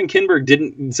believe that Simon Kinberg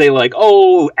didn't say like,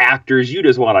 "Oh, actors, you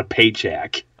just want a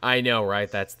paycheck." I know, right?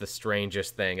 That's the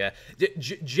strangest thing.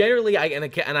 Generally,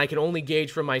 I can only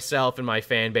gauge from myself and my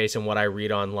fan base and what I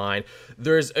read online.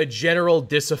 There's a general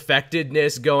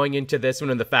disaffectedness going into this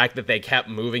one, and the fact that they kept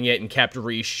moving it and kept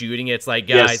reshooting it. It's like,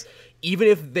 guys, even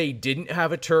if they didn't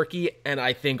have a turkey, and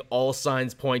I think all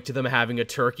signs point to them having a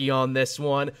turkey on this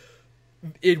one,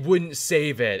 it wouldn't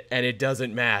save it, and it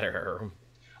doesn't matter.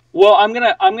 Well, I'm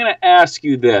gonna ask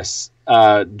you this,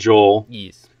 Joel.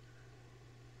 Yes.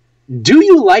 Do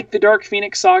you like the Dark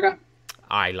Phoenix saga?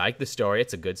 I like the story.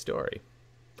 It's a good story.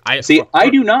 I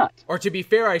do not. Or to be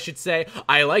fair, I should say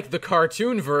I like the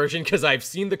cartoon version because I've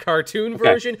seen the cartoon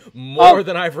version more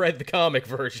than I've read the comic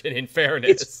version, in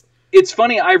fairness. It's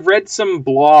funny. I've read some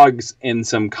blogs and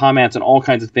some comments and all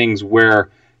kinds of things where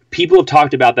people have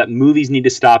talked about that movies need to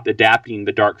stop adapting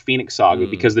the Dark Phoenix saga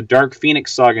because the Dark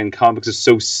Phoenix saga in comics is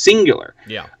so singular.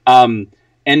 Yeah.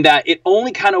 And that it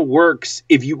only kind of works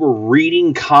if you were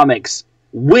reading comics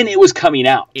when it was coming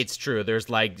out. It's true. There's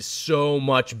like so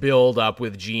much build up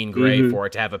with Jean Grey for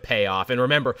it to have a payoff. And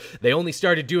remember, they only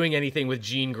started doing anything with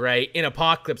Jean Grey in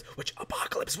Apocalypse, which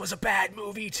Apocalypse was a bad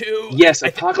movie too. Yes,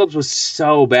 Apocalypse was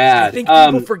so bad. I think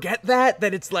people forget that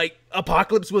it's like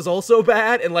Apocalypse was also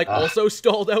bad and like also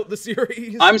stalled out the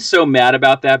series. I'm so mad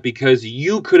about that because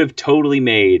you could have totally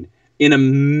made an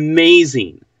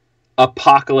amazing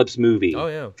Apocalypse movie. Oh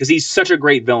yeah, because he's such a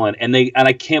great villain, and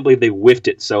I can't believe they whiffed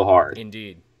it so hard.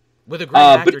 Indeed, with a great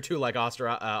actor too, like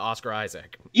Oscar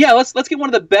Isaac. Yeah, let's get one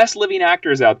of the best living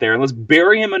actors out there, and let's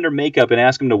bury him under makeup and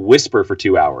ask him to whisper for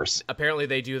 2 hours. Apparently,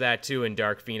 they do that too in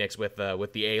Dark Phoenix with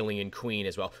the alien queen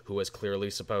as well, who was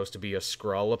clearly supposed to be a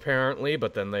Skrull apparently,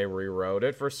 but then they rewrote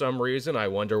it for some reason. I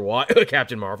wonder why.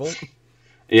 Captain Marvel.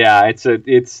 Yeah,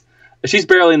 she's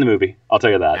barely in the movie. I'll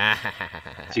tell you that.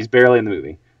 She's barely in the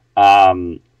movie.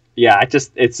 This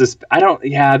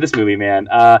movie, man.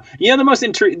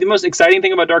 The most exciting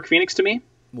thing about Dark Phoenix to me,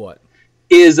 what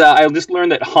is I just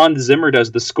learned that Hans Zimmer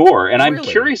does the score, and I'm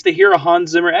curious to hear a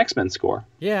Hans Zimmer X-Men score.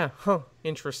 Yeah,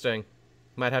 interesting.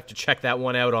 Might have to check that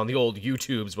one out on the old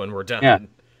YouTubes when we're done. Yeah,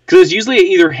 because it's usually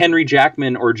either Henry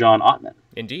Jackman or John Ottman.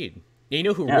 Indeed. You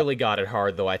know who really got it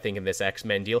hard, though, I think, in this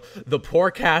X-Men deal? The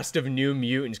poor cast of New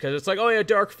Mutants, because it's like, oh yeah,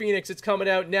 Dark Phoenix, it's coming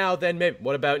out now, then maybe,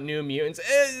 what about New Mutants?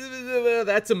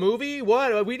 That's a movie?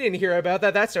 What? We didn't hear about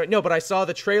that. That's no, but I saw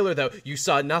the trailer, though. You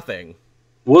saw nothing.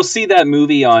 We'll see that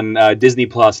movie on Disney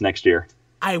Plus next year.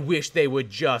 I wish they would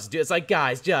just do. It's like,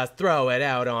 guys, just throw it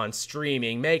out on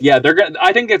streaming. They're gonna.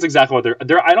 I think that's exactly what they're.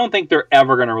 I don't think they're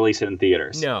ever gonna release it in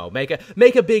theaters. No, make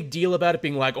a big deal about it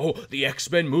being like, oh, the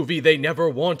X-Men movie they never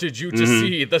wanted you to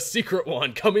see, the secret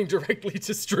one coming directly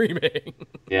to streaming.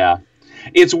 Yeah,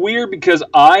 it's weird because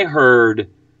I heard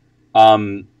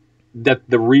that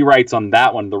the rewrites on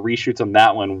that one, the reshoots on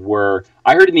that one were.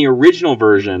 I heard in the original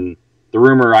version, the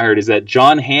rumor I heard is that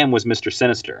John Hamm was Mr.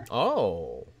 Sinister. Oh.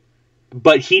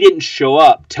 But he didn't show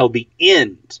up till the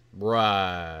end.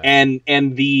 Right.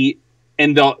 And the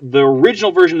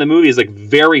original version of the movie is like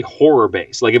very horror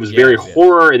based. Like it was very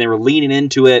horror, and they were leaning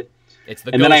into it. It's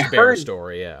the Ghost Bear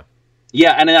story, yeah.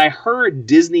 Yeah, and then I heard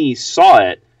Disney saw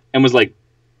it and was like,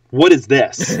 "What is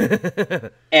this?"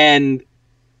 And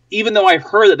even though I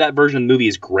heard that version of the movie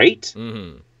is great,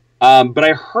 but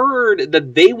I heard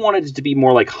that they wanted it to be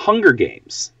more like Hunger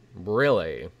Games.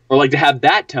 Really? Or like to have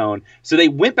that tone. So they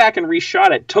went back and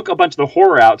reshot it, took a bunch of the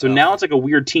horror out, so now it's like a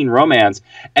weird teen romance,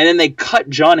 and then they cut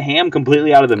John Hamm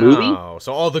completely out of the movie. Oh,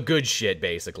 so all the good shit,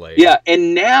 basically. Yeah,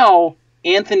 and now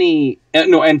Antonio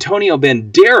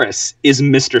Banderas is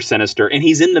Mr. Sinister, and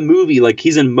he's in the movie, like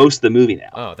he's in most of the movie now.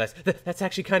 Oh, that's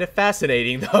actually kind of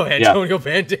fascinating, though, Antonio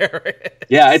Banderas.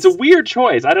 Yeah, it's a weird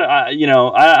choice. I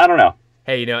don't know.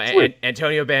 Hey,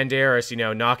 Antonio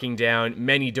Banderas, knocking down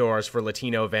many doors for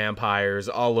Latino vampires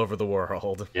all over the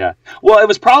world. Yeah. Well,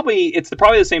 it's probably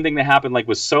the same thing that happened like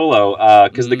with Solo,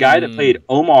 because the guy that played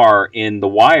Omar in The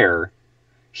Wire,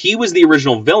 he was the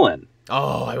original villain.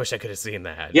 Oh, I wish I could have seen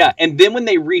that. Yeah, and then when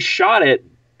they reshot it,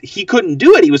 he couldn't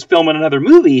do it. He was filming another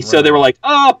movie, so they were like,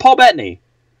 "Oh, Paul Bettany."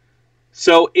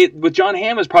 So with John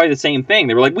Hamm was probably the same thing.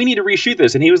 They were like, "We need to reshoot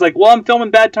this," and he was like, "Well, I'm filming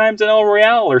Bad Times in El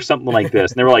Royale or something like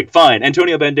this." And they were like, "Fine,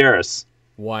 Antonio Banderas."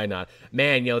 Why not?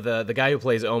 Man, the guy who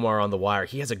plays Omar on The Wire,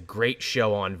 he has a great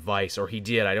show on Vice, or he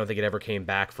did. I don't think it ever came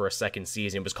back for a second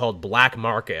season. It was called Black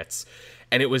Markets.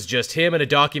 And it was just him and a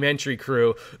documentary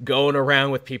crew going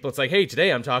around with people. It's like, hey,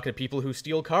 today I'm talking to people who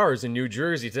steal cars in New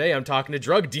Jersey. Today I'm talking to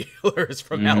drug dealers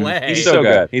from L.A. He's so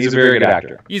good. He's a very good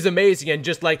actor. He's amazing. And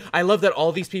just like, I love that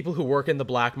all these people who work in the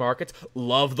black markets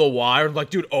love The Wire. I'm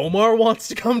like, dude, Omar wants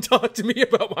to come talk to me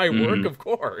about my work, of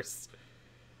course.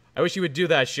 I wish he would do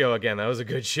that show again. That was a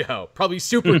good show. Probably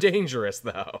super dangerous,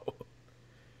 though.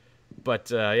 But,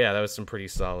 that was some pretty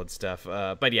solid stuff.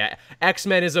 But, yeah,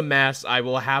 X-Men is a mess. I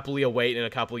will happily await in a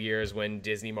couple years when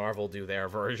Disney Marvel do their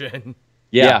version.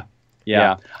 Yeah.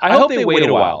 I hope they wait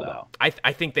a while, though.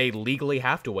 I think they legally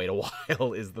have to wait a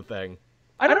while, is the thing.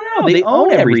 I don't know. They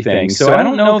own everything, so I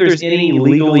don't know if there's any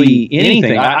legally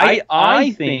anything.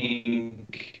 I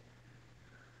think...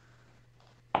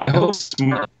 I hope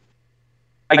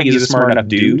he's a smart enough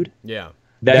dude. Yeah.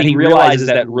 That he realizes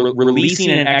that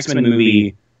releasing an X-Men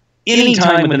movie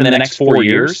anytime within the next 4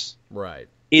 years, right,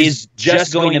 is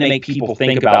just going to make people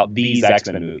think about these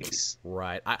X-Men movies.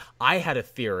 Right. I had a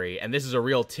theory, and this is a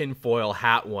real tinfoil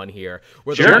hat one here.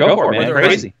 Where sure, go for it, man.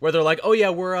 Crazy. Where they're like, oh yeah,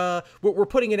 we're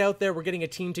putting it out there. We're getting a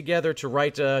team together to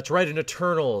write an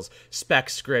Eternals spec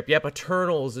script. Yep,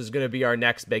 Eternals is going to be our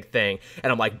next big thing. And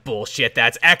I'm like, bullshit.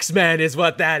 That's X-Men is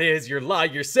what that is. You're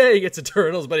lying. You're saying it's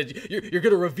Eternals, but you're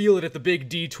going to reveal it at the big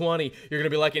D20. You're going to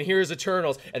be like, and here's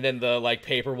Eternals, and then the like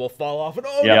paper will fall off, and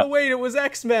no, wait, it was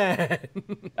X-Men.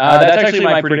 That's actually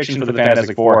my prediction for the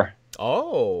Fantastic Four.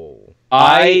 Oh.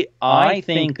 I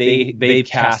think they've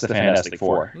cast the Fantastic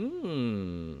Four.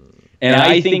 And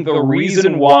I think the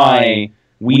reason why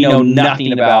we know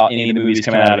nothing about any of the movies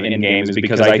coming out of Endgame is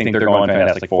because I think they're going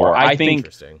Fantastic Four. I think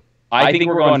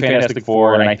we're going Fantastic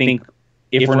Four, and I think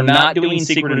if we're not doing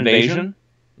Secret Invasion,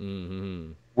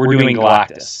 we're doing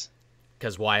Galactus.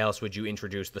 Because why else would you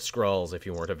introduce the Skrulls if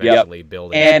you weren't eventually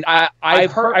building? And I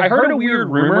heard a weird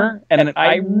rumor, and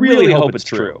I really hope it's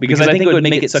true because I think it would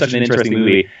make it such an interesting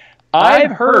movie. I've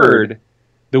heard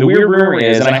the weird rumor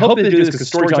is, and I hope they do this because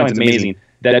storytelling is amazing,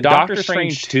 that Doctor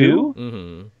Strange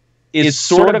 2 is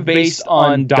sort of based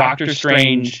on Doctor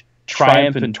Strange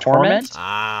Triumph and Torment.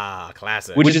 Ah,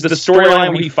 classic. Which is the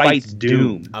storyline where he fights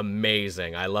Doom.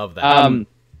 Amazing. I love that.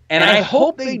 And I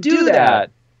hope they do that.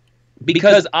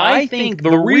 Because I think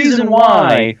the reason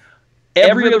why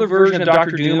every other version of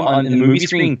Doctor Doom on the movie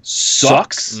screen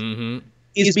sucks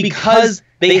is because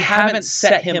they haven't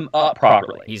set him up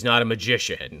properly. He's not a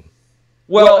magician.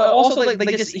 Well, also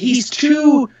he's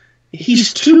too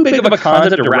big of a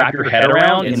concept to wrap your head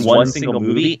around in one single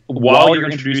movie while you're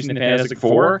introducing the Fantastic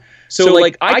Four. So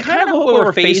like I kind of hope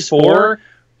over Phase 4,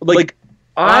 like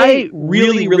I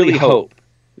really, really hope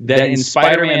that in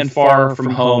Spider-Man Far From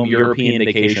Home European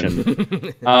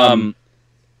Vacation,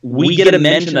 we get a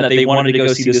mention that they wanted to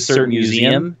go see this certain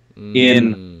museum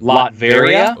in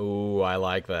Latveria. Ooh, I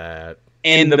like that.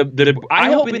 And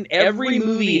I hope in every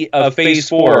movie of Phase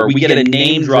 4 we get a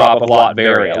name drop of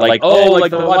Latveria. Like the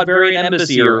Latverian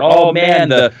embassy, or oh man,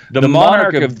 the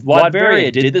monarch of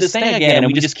Latveria did this thing again,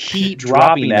 and we just keep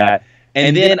dropping that.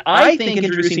 And then I think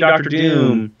introducing Doctor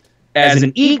Doom as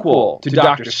an equal to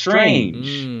Doctor Strange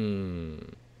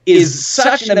is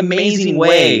such an amazing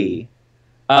way.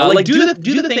 Do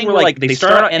the thing where like they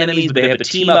start out enemies, but they have to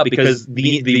team up because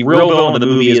the real villain of the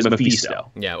movie is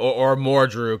Mephisto. Yeah, or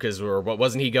Mordru, because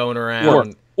wasn't he going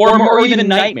around? Or even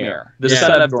Nightmare, the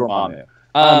son of Dormammu.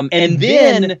 And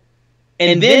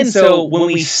then so when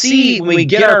we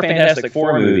get our Fantastic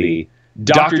Four movie,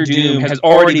 Doctor Doom has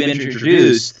already been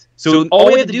introduced. So all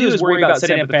we have to do is worry about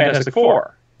setting up the Fantastic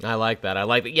Four. I like that.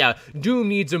 Yeah, Doom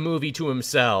needs a movie to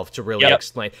himself to really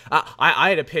explain. I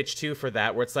had a pitch, too, for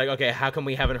that, where it's like, okay, how come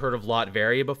we haven't heard of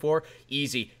Latveria before?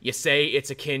 Easy. You say it's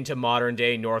akin to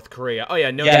modern-day North Korea. Oh, yeah,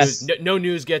 no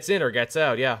news gets in or gets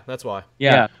out. Yeah, that's why.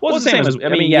 Yeah. Well, it's the same as, I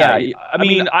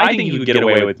think you would get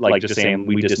away with, like, just saying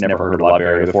we just never heard of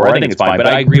Latveria before. I think it's fine, but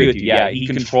I agree with you. Yeah, he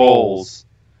controls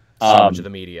so much of the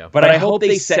media. But I hope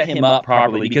they set him up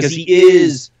properly because he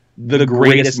is the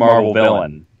greatest Marvel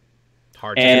villain.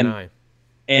 Hard to deny.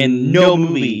 And no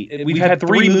movie. We've had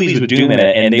 3 movies with Doom in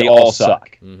it, and they all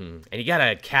suck. And you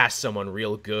gotta cast someone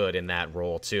real good in that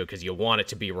role too, because you want it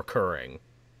to be recurring.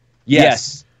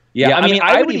 Yes. Yeah.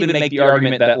 I would even make the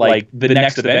argument that like the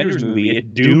next Avengers movie,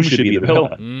 Doom should be the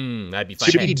villain. That'd be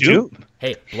fun. Should be Doom.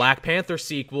 Hey, Black Panther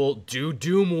sequel, do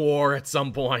Doom War at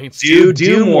some point. Do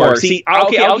Doom War. See,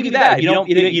 okay, I'll give you that.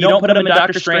 You don't put him in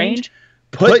Doctor Strange.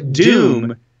 Put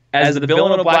Doom as the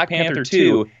villain of Black Panther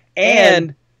 2.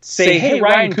 And say, hey,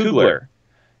 Ryan Coogler,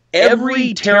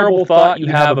 every terrible thought you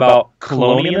have about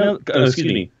colonialism,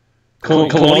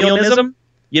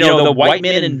 the white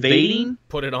men invading,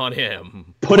 put it on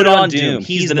him. Put it on Doom.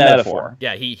 He's the metaphor.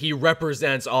 Yeah, he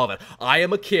represents all of it. I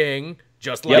am a king,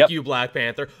 just like you, Black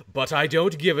Panther, but I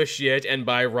don't give a shit, and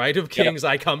by right of kings,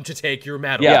 I come to take your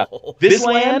medal. Yeah. This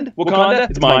land, Wakanda,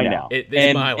 it's mine now.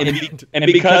 It's my land.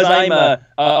 And because I'm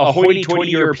a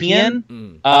hoity-toity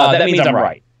European, that means I'm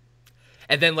right.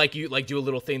 And then, you do a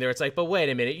little thing there. It's like, but wait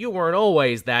a minute, you weren't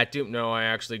always that Doom. No, I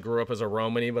actually grew up as a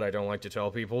Romany, but I don't like to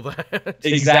tell people that.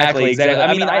 Exactly.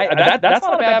 That's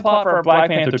not a bad plot for Black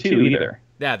Panther 2 either.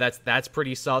 Yeah, that's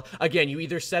pretty solid. Again, you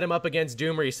either set him up against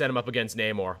Doom or you set him up against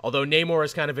Namor. Although Namor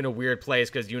is kind of in a weird place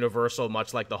because Universal,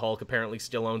 much like the Hulk, apparently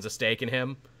still owns a stake in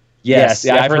him. Yes,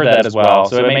 I've heard that as well.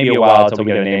 So it may be a while until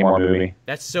we get a Namor movie.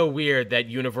 That's so weird that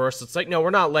Universal, it's like, no, we're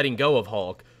not letting go of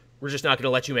Hulk. We're just not going to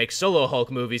let you make solo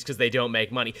Hulk movies because they don't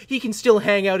make money. He can still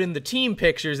hang out in the team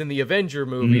pictures in the Avenger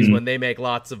movies when they make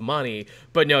lots of money.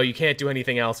 But no, you can't do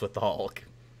anything else with the Hulk.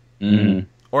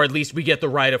 Or at least we get the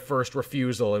right of first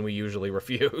refusal, and we usually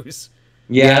refuse.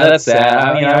 Yeah, that's sad.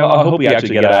 I mean, I hope we actually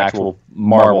get an actual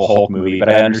Marvel Hulk movie, but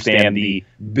I understand the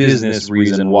business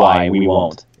reason why we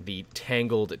won't. The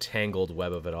tangled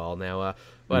web of it all. Now,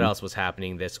 what else was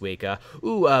happening this week?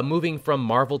 Moving from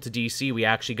Marvel to DC, we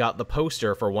actually got the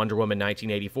poster for Wonder Woman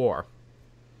 1984.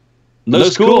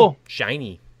 Looks cool.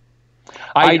 Shiny.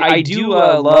 I do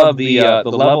love the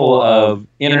level of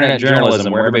internet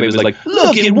journalism where everybody was like,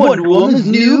 "Look at Wonder Woman's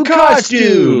new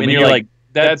costume," and you're like,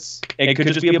 it could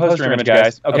just be a poster image,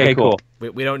 guys. Okay, cool.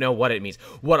 We don't know what it means.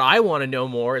 What I want to know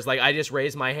more is, like, I just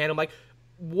raised my hand. I'm like,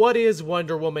 what is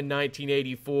Wonder Woman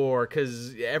 1984?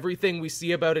 Because everything we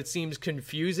see about it seems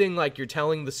confusing, like you're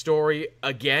telling the story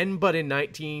again, but in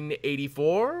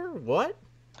 1984? What?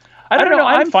 I don't know.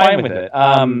 I'm fine with it.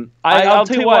 I'll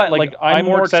tell you what. Like, I'm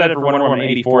more excited for Wonder Woman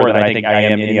 84 than I think I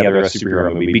am any other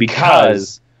superhero movie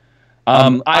because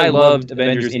I loved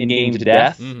Avengers Endgame to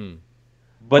death. Mm-hmm.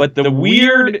 But the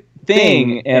weird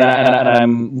thing, and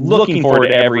I'm looking forward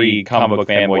to every comic book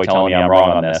fanboy telling me I'm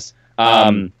wrong on this.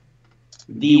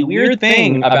 The weird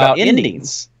thing about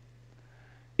endings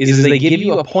is they give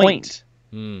you a point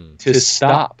to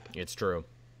stop. It's true.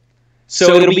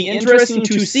 So it'll be interesting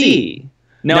to see.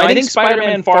 Now, I think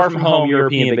Spider-Man Far From Home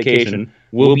European Vacation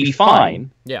will be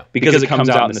fine because it comes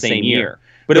out in the same year.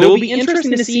 But it will be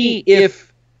interesting to see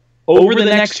if over the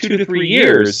next 2 to 3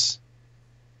 years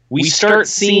we start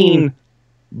seeing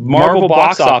Marvel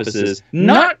box offices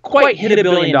not quite hit $1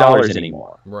 billion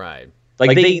anymore. Right.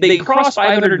 Like they cross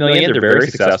 500 million, they're very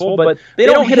successful, but they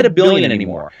don't hit $1 billion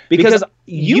anymore. Because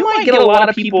you might get a lot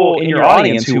of people in your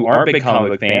audience who aren't big comic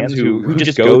book fans who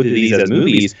just go to these as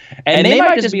movies, and they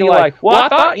might just be like, well, I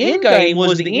thought Endgame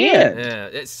was the end.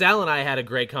 Yeah. Sal and I had a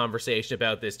great conversation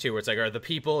about this too, where it's like, are the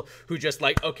people who just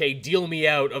like, okay, deal me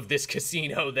out of this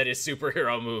casino that is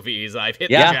superhero movies, I've hit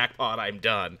the jackpot, I'm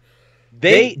done.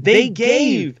 They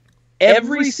gave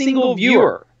every single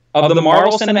viewer of the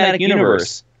Marvel Cinematic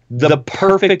Universe the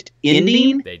perfect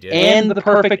ending and the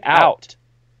perfect out.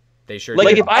 They sure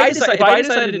did. If I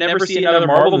decided to never see another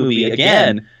Marvel movie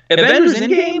again, Avengers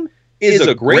Endgame is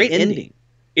a great ending.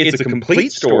 It's a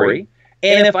complete story.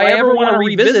 And if I ever want to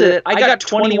revisit it, I got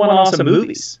 21 awesome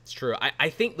movies. It's true. I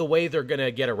think the way they're going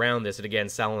to get around this, and again,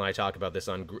 Sal and I talk about this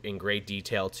in great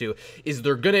detail too, is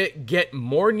they're going to get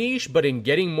more niche, but in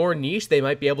getting more niche, they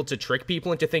might be able to trick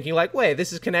people into thinking like, wait,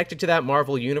 this is connected to that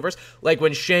Marvel universe. Like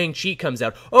when Shang-Chi comes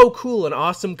out, oh, cool, an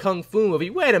awesome Kung Fu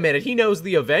movie. Wait a minute, he knows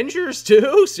the Avengers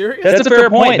too? Serious? That's a fair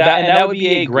point. That would be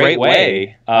a great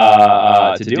way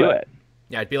to do it.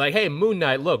 Yeah, I'd be like, hey, Moon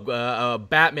Knight, look,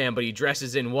 Batman, but he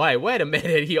dresses in white. Wait a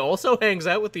minute, he also hangs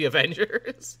out with the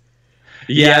Avengers?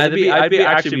 Yeah, I'd be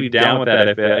actually down with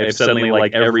that if suddenly,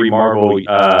 like, every Marvel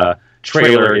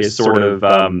trailer is sort of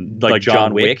like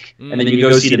John Wick, and then you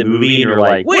go see the movie and you're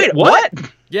like, wait, what?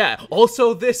 Yeah,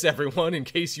 also this, everyone, in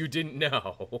case you didn't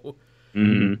know.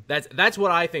 Mm-hmm. That's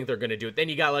what I think they're going to do. Then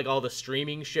you got like all the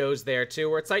streaming shows there too,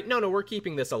 where it's like, no, we're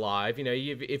keeping this alive. You know,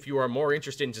 if you are more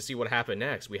interested to see what happened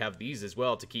next, we have these as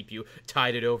well to keep you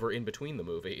tided over in between the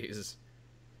movies.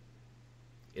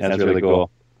 That's really cool.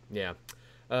 Yeah.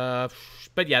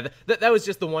 But yeah, that was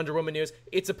just the Wonder Woman news.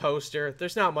 It's a poster.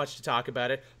 There's not much to talk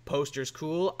about it. Poster's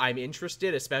cool. I'm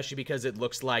interested, especially because it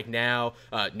looks like now,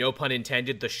 no pun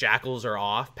intended, the shackles are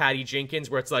off Patty Jenkins,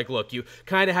 where it's like, look, you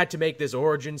kind of had to make this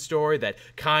origin story that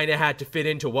kind of had to fit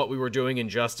into what we were doing in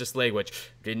Justice League, which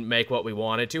didn't make what we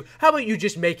wanted to. How about you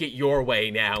just make it your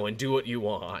way now and do what you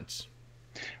want?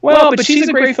 Well, but she's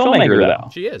a great filmmaker, though.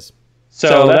 She is.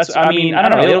 So that's, I mean, I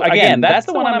don't know. Again, that's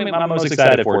the one I'm most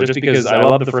excited for, just because I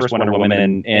love the first Wonder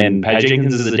Woman, and Patty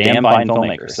Jenkins is a damn fine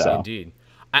filmmaker. So. Indeed.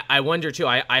 I wonder, too,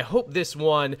 I hope this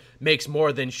one makes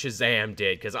more than Shazam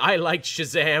did, because I liked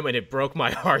Shazam, and it broke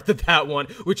my heart that one,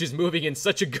 which is moving in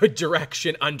such a good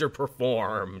direction,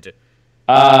 underperformed.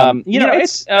 You know,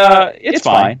 it's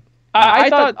fine. I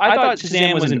thought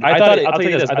Shazam was. I'll tell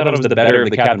you this. I thought it was the better of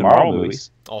the Captain Marvel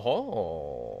movies.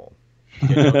 Oh.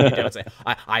 You don't say.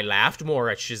 I laughed more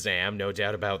at Shazam, no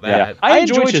doubt about that. Yeah. I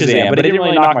enjoyed Shazam, but it didn't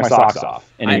really knock my socks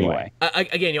off in any way.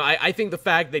 Again, I think the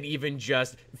fact that even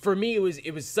just for me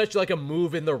it was such like a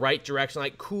move in the right direction,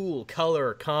 like cool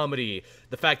color comedy.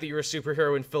 The fact that you're a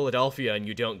superhero in Philadelphia and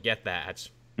you don't get that,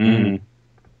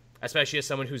 especially as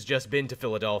someone who's just been to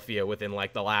Philadelphia within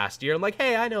like the last year, I'm like,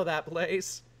 hey, I know that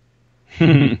place.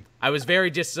 I was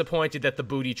very disappointed that the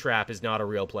Booty Trap is not a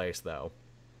real place, though.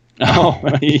 Oh,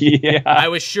 yeah. I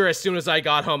was sure as soon as I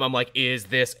got home, I'm like, is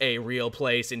this a real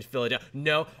place in Philadelphia?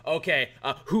 No? Okay.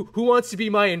 Who wants to be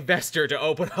my investor to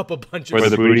open up a bunch of... For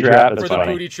the Booty Trap? For the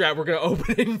Booty Trap. We're going to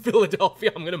open it in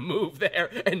Philadelphia. I'm going to move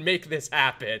there and make this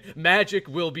happen. Magic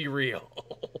will be real.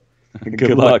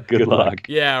 Good luck. Good luck.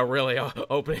 Yeah, really,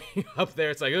 opening up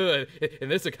there. It's like, ugh, in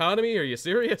this economy, are you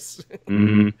serious?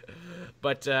 Mm-hmm.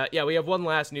 But, yeah, we have one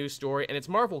last news story, and it's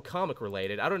Marvel comic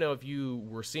related. I don't know if you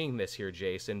were seeing this here,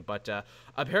 Jason, but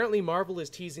apparently Marvel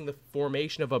is teasing the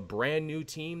formation of a brand new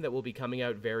team that will be coming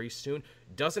out very soon.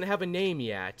 Doesn't have a name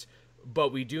yet,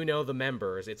 but we do know the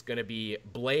members. It's going to be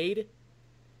Blade,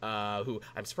 who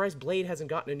I'm surprised Blade hasn't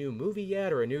gotten a new movie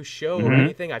yet or a new show or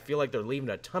anything. I feel like they're leaving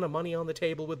a ton of money on the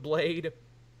table with Blade.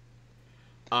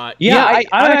 I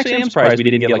actually am surprised we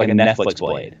didn't get like a Netflix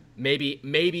Blade.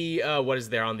 Maybe what is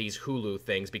there on these Hulu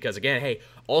things? Because again, hey,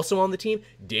 also on the team,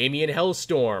 Damian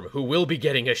Hellstorm, who will be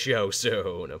getting a show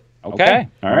soon. Okay,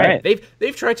 all right.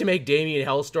 They've tried to make Damian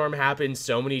Hellstorm happen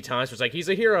so many times. It's like he's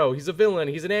a hero, he's a villain,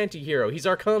 he's an anti-hero, he's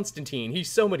our Constantine,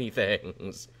 he's so many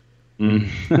things.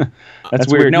 That's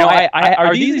weird. No,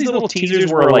 are these little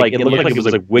teasers where like it looked like it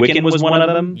was like Wiccan was one of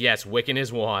them? Yes, Wiccan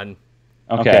is one.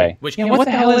 Okay. Which, what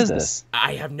the hell is this?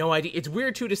 I have no idea. It's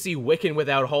weird, too, to see Wiccan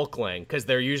without Hulkling, because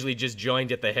they're usually just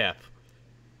joined at the hip.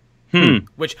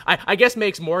 Which I guess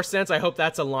makes more sense. I hope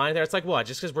that's a line there. It's like, what?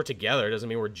 Just because we're together doesn't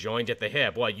mean we're joined at the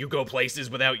hip. What, you go places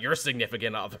without your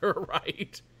significant other,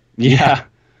 right? Yeah.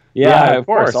 Yeah, of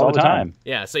course, all the time.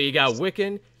 Yeah, so you got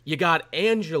Wiccan, you got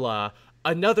Angela,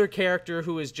 another character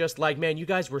who is just like, man, you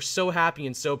guys were so happy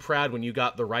and so proud when you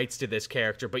got the rights to this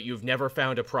character, but you've never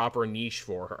found a proper niche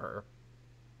for her.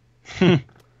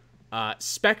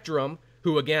 Spectrum,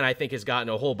 who again I think has gotten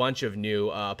a whole bunch of new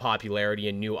popularity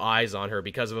and new eyes on her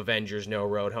because of Avengers No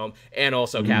Road Home, and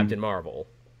also Captain Marvel.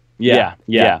 Yeah.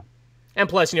 And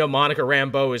plus, Monica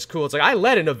Rambeau is cool. It's like, I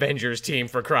led an Avengers team,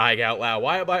 for crying out loud.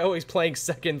 Why am I always playing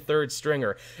second, third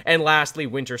stringer? And lastly,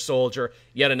 Winter Soldier,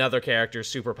 yet another character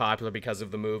super popular because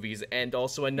of the movies, and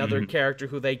also another character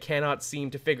who they cannot seem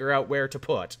to figure out where to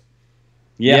put.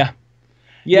 Yeah,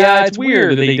 it's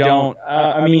weird that they don't.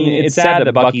 I mean, it's sad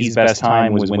that Bucky's best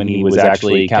time was when he was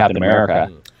actually Captain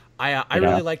America. I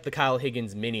really liked the Kyle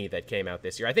Higgins mini that came out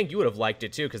this year. I think you would have liked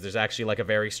it too, because there's actually like a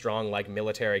very strong like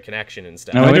military connection and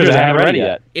stuff. No, I haven't read it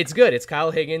yet. It's good. It's Kyle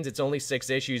Higgins. It's only 6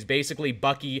 issues. Basically,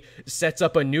 Bucky sets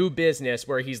up a new business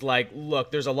where he's like,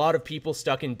 look, there's a lot of people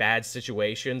stuck in bad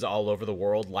situations all over the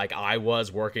world, like I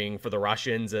was working for the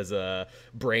Russians as a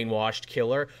brainwashed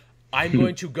killer. I'm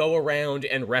going to go around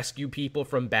and rescue people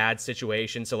from bad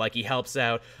situations. So, like, he helps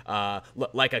out,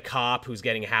 like a cop who's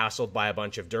getting hassled by a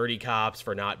bunch of dirty cops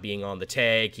for not being on the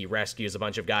take. He rescues a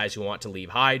bunch of guys who want to leave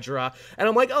Hydra. And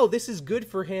I'm like, oh, this is good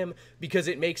for him because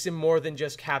it makes him more than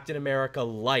just Captain America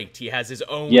light. He has his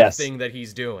own thing that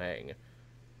he's doing.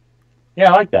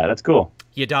 Yeah, I like that. That's cool.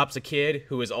 He adopts a kid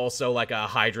who is also like a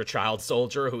Hydra child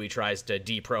soldier who he tries to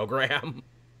deprogram.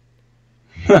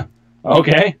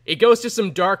 Okay. It goes to some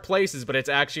dark places, but it's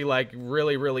actually, like,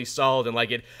 really, really solid, and,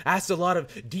 like, it asks a lot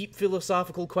of deep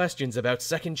philosophical questions about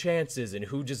second chances and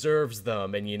who deserves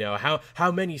them, and,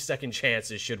 how many second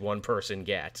chances should one person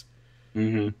get.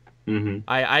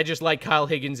 I just like Kyle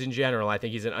Higgins in general. I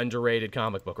think he's an underrated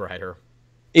comic book writer.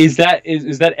 Is that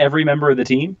every member of the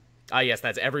team? Yes,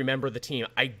 that's every member of the team.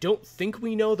 I don't think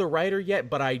we know the writer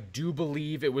yet, but I do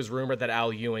believe it was rumored that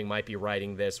Al Ewing might be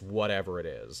writing this, whatever it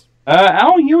is.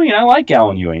 Alan Ewing, I like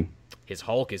Alan Ewing. His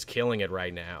Hulk is killing it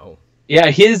right now. Yeah,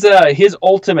 his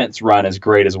Ultimates run is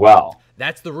great as well.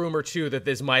 That's the rumor too, that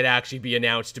this might actually be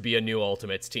announced to be a new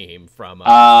Ultimates team from.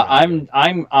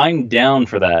 I'm down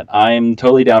for that. I'm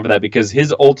totally down for that because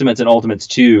his Ultimates and Ultimates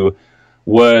 2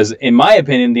 was, in my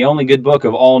opinion, the only good book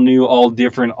of all new, all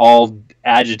different, all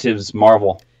adjectives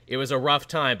Marvel. It was a rough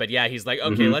time, but yeah, he's like,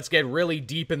 okay, let's get really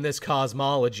deep in this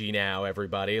cosmology now,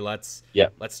 everybody. Let's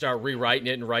start rewriting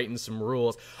it and writing some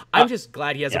rules. I'm just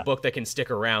glad he has a book that can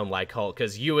stick around like Hulk,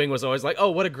 because Ewing was always like,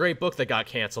 oh, what a great book that got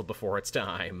canceled before its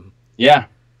time. Yeah,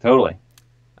 totally.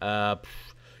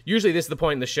 Usually this is the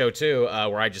point in the show, too,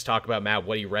 where I just talk about Matt,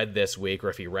 what he read this week, or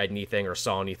if he read anything or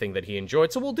saw anything that he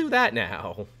enjoyed, so we'll do that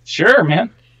now. Sure,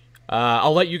 man.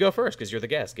 I'll let you go first, because you're the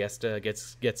guest. Guest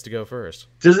gets to go first.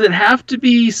 Does it have to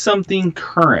be something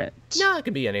current? No, it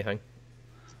could be anything.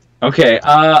 Okay.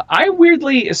 I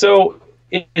weirdly... So,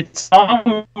 it's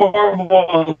on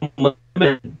Marvel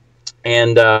Unlimited,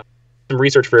 and some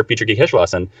research for a Future Geek History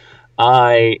lesson.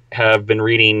 I have been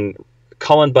reading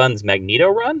Cullen Bunn's Magneto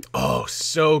run. Oh,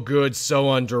 so good,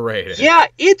 so underrated. Yeah,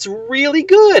 it's really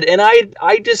good. And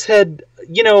I just had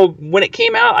when it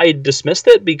came out, I dismissed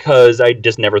it because I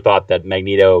just never thought that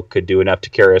Magneto could do enough to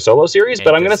carry a solo series.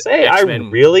 But I'm going to say X-Men... I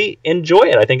really enjoy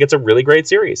it. I think it's a really great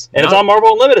series. And it's on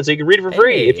Marvel Unlimited, so you can read it for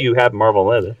free if you have Marvel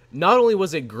Unlimited. Not only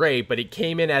was it great, but it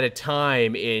came in at a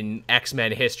time in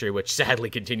X-Men history, which sadly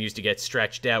continues to get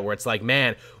stretched out, where it's like,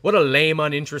 man, what a lame,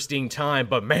 uninteresting time,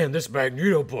 but man, this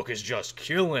Magneto book is just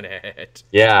killing it.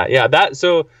 Yeah.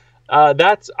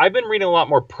 I've been reading a lot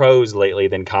more prose lately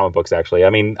than comic books, actually. I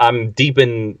mean, I'm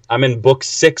in book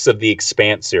 6 of the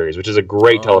Expanse series, which is a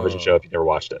great television show if you've never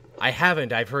watched it. I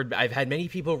haven't. I've had many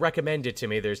people recommend it to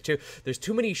me. There's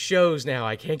too many shows now.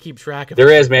 I can't keep track of it.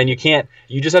 There is, man. You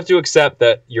just have to accept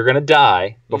that you're going to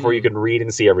die before you can read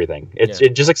and see everything.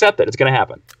 Just accept it. It's going to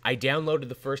happen. I downloaded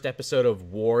the first episode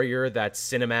of Warrior, that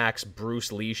Cinemax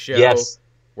Bruce Lee show. Yes.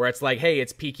 Where it's like, hey,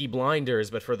 it's Peaky Blinders,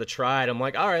 but for the Triad. I'm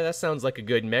like, all right, that sounds like a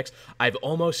good mix. I've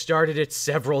almost started it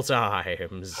several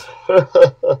times.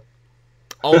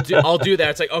 I'll do that.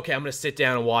 It's like, okay, I'm going to sit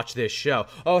down and watch this show.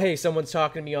 Oh, hey, someone's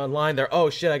talking to me online there. Oh,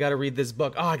 shit, I got to read this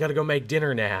book. Oh, I got to go make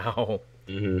dinner now.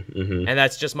 And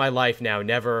that's just my life now,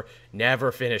 never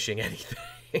finishing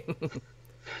anything.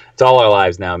 It's all our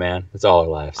lives now, man. It's all our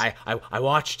lives. I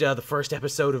watched the first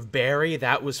episode of Barry.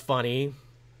 That was funny.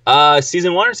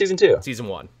 Season 1 or season 2? Season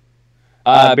 1.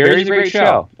 Barry's a great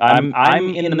show. I'm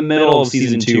in the middle of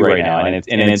season 2 right now, and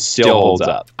it still holds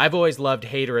up. I've always loved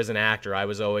Hader as an actor. I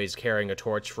was always carrying a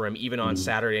torch for him, even on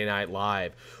Saturday Night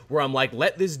Live, where I'm like,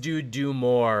 let this dude do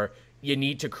more. You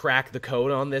need to crack the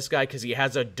code on this guy because he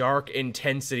has a dark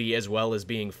intensity as well as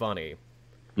being funny.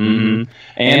 And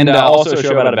also a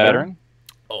show about a veteran.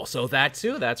 Also that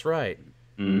too. That's right.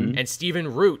 And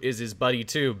Stephen Root is his buddy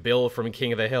too. Bill from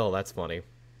King of the Hill. That's funny.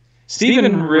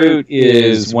 Stephen Root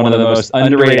is one of the most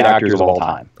underrated actors of all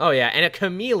time. Oh, yeah, and a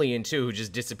chameleon, too, who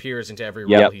just disappears into every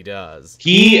role he does.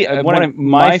 One of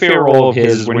my favorite role of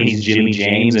his is when he's Jimmy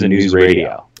James in News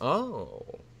Radio. Oh.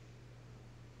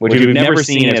 Which you've never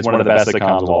seen as one of the best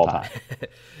sitcoms of all time.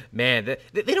 Man,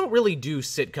 they don't really do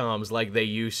sitcoms like they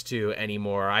used to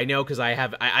anymore. I know because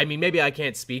I mean, maybe I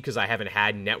can't speak because I haven't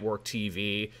had network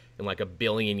TV in like a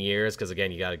billion years because,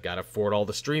 again, you got to afford all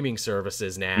the streaming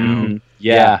services now.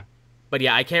 Yeah. But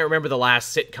yeah, I can't remember the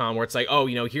last sitcom where it's like, oh,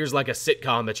 here's like a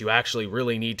sitcom that you actually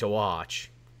really need to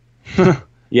watch.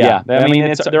 Yeah, I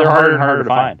mean, they're harder and harder to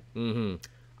find.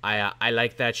 I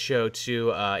like that show too.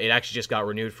 It actually just got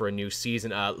renewed for a new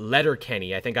season.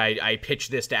 Letterkenny. I think I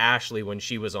pitched this to Ashley when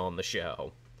she was on the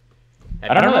show.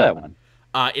 I don't know that one.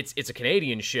 It's a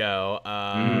Canadian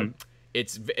show.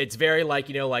 It's very like,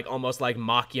 like almost like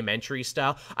mockumentary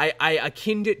style. I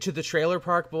akined it to the Trailer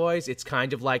Park Boys. It's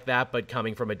kind of like that, but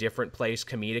coming from a different place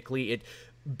comedically. It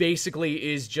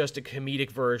basically is just a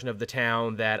comedic version of the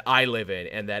town that I live in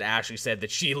and that Ashley said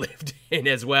that she lived in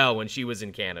as well when she was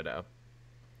in Canada.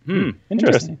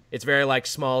 Interesting. It's very like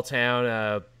small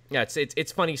town. Yeah,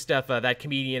 it's funny stuff. That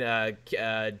comedian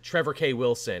Trevor K.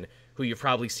 Wilson, who you've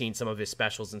probably seen some of his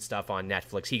specials and stuff on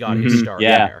Netflix, he got his start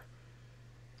there.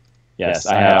 Yes,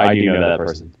 I do know that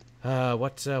person.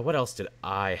 What else did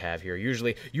I have here?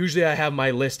 Usually I have my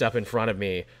list up in front of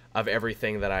me of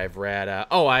everything that I've read.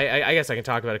 I guess I can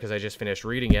talk about it because I just finished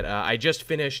reading it. I just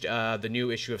finished the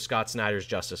new issue of Scott Snyder's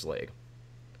Justice League.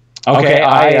 Okay,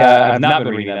 I have not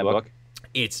been reading that book.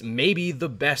 It's maybe the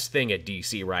best thing at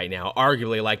DC right now.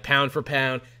 Arguably, like pound for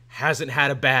pound, hasn't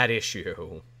had a bad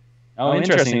issue. Oh,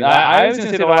 interesting. I was going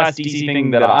to say the last DC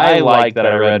thing that I liked that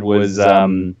I read was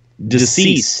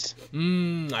Deceased.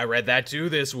 I read that too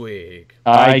this week.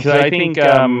 Because I think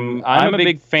I'm a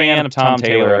big fan of Tom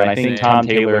Taylor, and I think Tom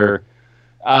Taylor.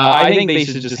 I think they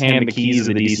should just hand the keys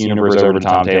of the DC universe over to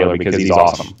Tom Taylor because he's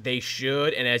awesome. They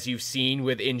should, and as you've seen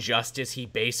with Injustice, he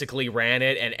basically ran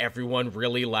it, and everyone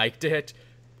really liked it.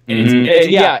 And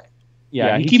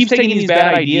Yeah, he keeps taking these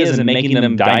bad ideas and making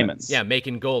them diamonds. Yeah,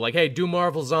 making gold. Like, hey, do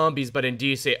Marvel Zombies, but in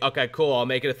DC. Okay, cool. I'll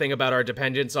make it a thing about our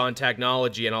dependence on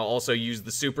technology, and I'll also use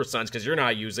the Super Sons because you're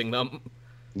not using them.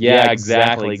 Yeah,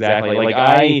 exactly. Like,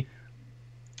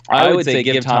 I would say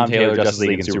give Tom Taylor Justice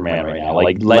League and Superman right now.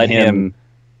 Like, let him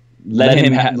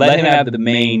have the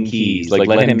main keys. Like,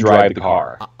 let him drive the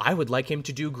car. I would like him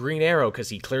to do Green Arrow because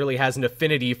he clearly has an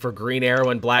affinity for Green Arrow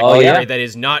and Black Canary that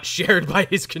is not shared by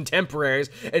his contemporaries.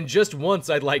 And just once,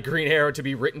 I'd like Green Arrow to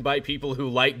be written by people who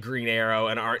like Green Arrow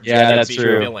and aren't just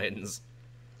being villains.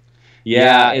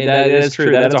 Yeah, that is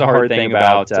true. That's a hard thing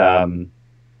about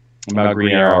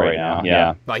Green Arrow right now.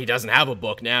 Yeah. But he doesn't have a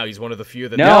book now. He's one of the few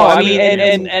that. No, I mean,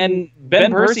 and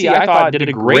Ben Percy, I thought did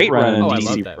a great run in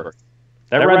DC.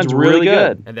 That run's really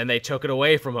good. And then they took it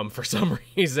away from him for some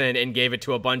reason and gave it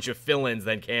to a bunch of fill-ins,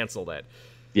 then canceled it.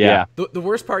 Yeah. The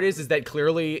worst part is that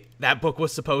clearly that book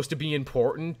was supposed to be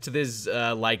important to this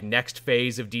like next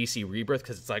phase of DC Rebirth,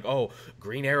 because it's like, oh,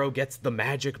 Green Arrow gets the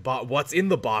magic box. What's in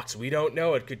the box? We don't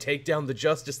know. It could take down the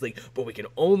Justice League, but we can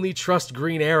only trust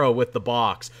Green Arrow with the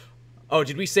box. Oh,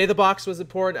 did we say the box was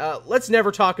important? Let's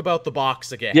never talk about the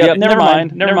box again. Yeah, never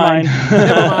mind. Never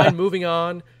mind. Moving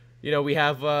on. You know, we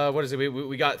have, what is it?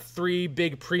 We got 3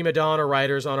 big prima donna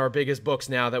writers on our biggest books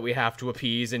now that we have to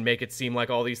appease and make it seem like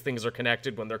all these things are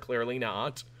connected when they're clearly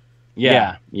not.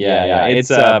 Yeah.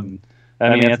 It's, I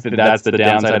mean, that's the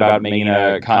downside about making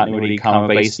a continuity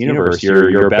comic-based universe.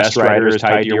 Your best writer is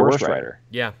tied to your worst writer.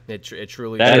 Yeah, it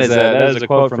truly that is. That is a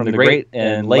quote from the great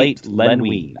and late Len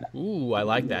Wein. Ooh, I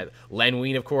like that. Len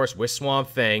Wein, of course, with Swamp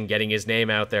Thing, getting his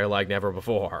name out there like never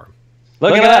before.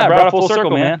 Look at that, brought it full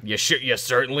circle, man. You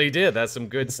certainly did. That's some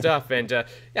good stuff. And yeah,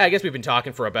 I guess we've been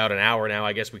talking for about an hour now.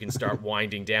 I guess we can start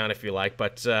winding down if you like.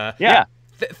 But yeah.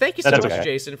 Thank you so much,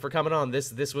 Jason, for coming on.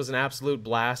 This was an absolute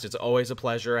blast. It's always a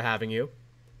pleasure having you.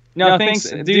 No, thanks,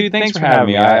 dude. Thanks for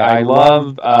having me. I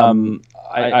love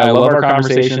I love our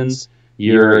conversations.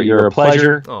 You're a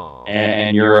pleasure,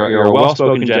 and you're a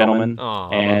well-spoken gentleman.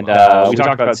 And we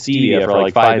talked about Stevia for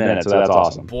like 5 minutes, so that's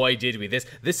awesome. Boy, did we!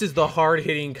 This is the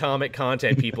hard-hitting comic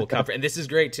content people cover, and this is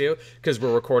great too because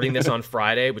we're recording this on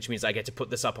Friday, which means I get to put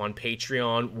this up on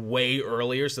Patreon way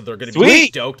earlier, so they're going to be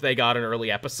stoked they got an early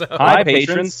episode. Hi,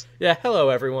 patrons! Yeah, hello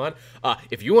everyone.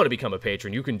 If you want to become a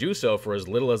patron, you can do so for as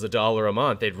little as $1 a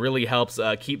month. It really helps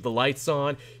keep the lights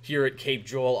on here at Cape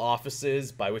Joel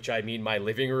offices, by which I mean my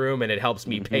living room, and it helps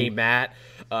me pay Matt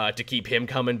to keep him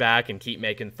coming back and keep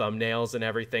making thumbnails and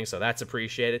everything, so that's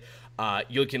appreciated.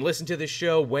 You can listen to this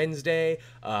show Wednesday,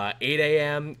 8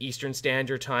 a.m. Eastern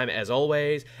Standard Time, as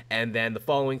always, and then the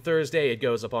following Thursday, it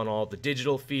goes up on all the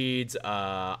digital feeds,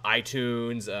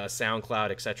 iTunes,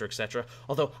 SoundCloud, etc., etc.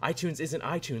 Although iTunes isn't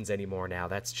iTunes anymore now.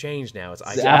 That's changed now. It's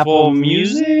iTunes. Apple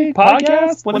Music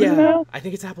Podcast? What is it now? I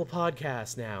think it's Apple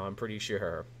Podcasts now, I'm pretty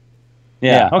sure.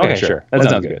 Yeah, okay, sure. That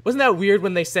sounds good. Wasn't that weird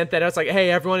when they sent that out? It's like,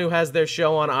 hey, everyone who has their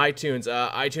show on iTunes,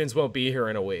 iTunes won't be here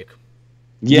in a week.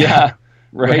 Yeah,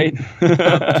 right?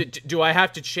 Do I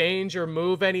have to change or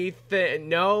move anything?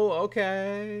 No?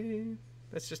 Okay.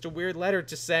 That's just a weird letter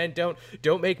to send. Don't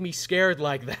make me scared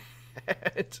like that.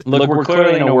 Look, we're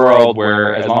clearly in a world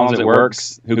where as long as it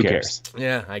works, who cares?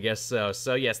 Yeah, I guess so.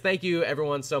 So yes, thank you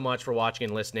everyone so much for watching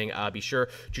and listening. Be sure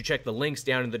to check the links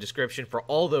down in the description for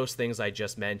all those things I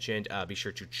just mentioned. Be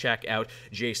sure to check out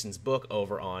Jason's book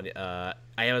over on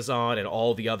Amazon and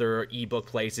all the other ebook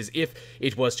places. If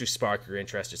it was to spark your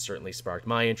interest, it certainly sparked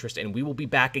my interest. And we will be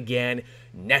back again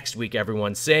next week,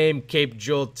 everyone. Same Cape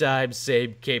Joel time,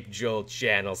 same Cape Joel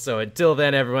channel. So until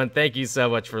then, everyone, thank you so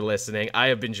much for listening. I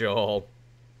have been Joel.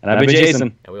 And I've been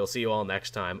Jason. And we'll see you all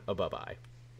next time. Bye-bye.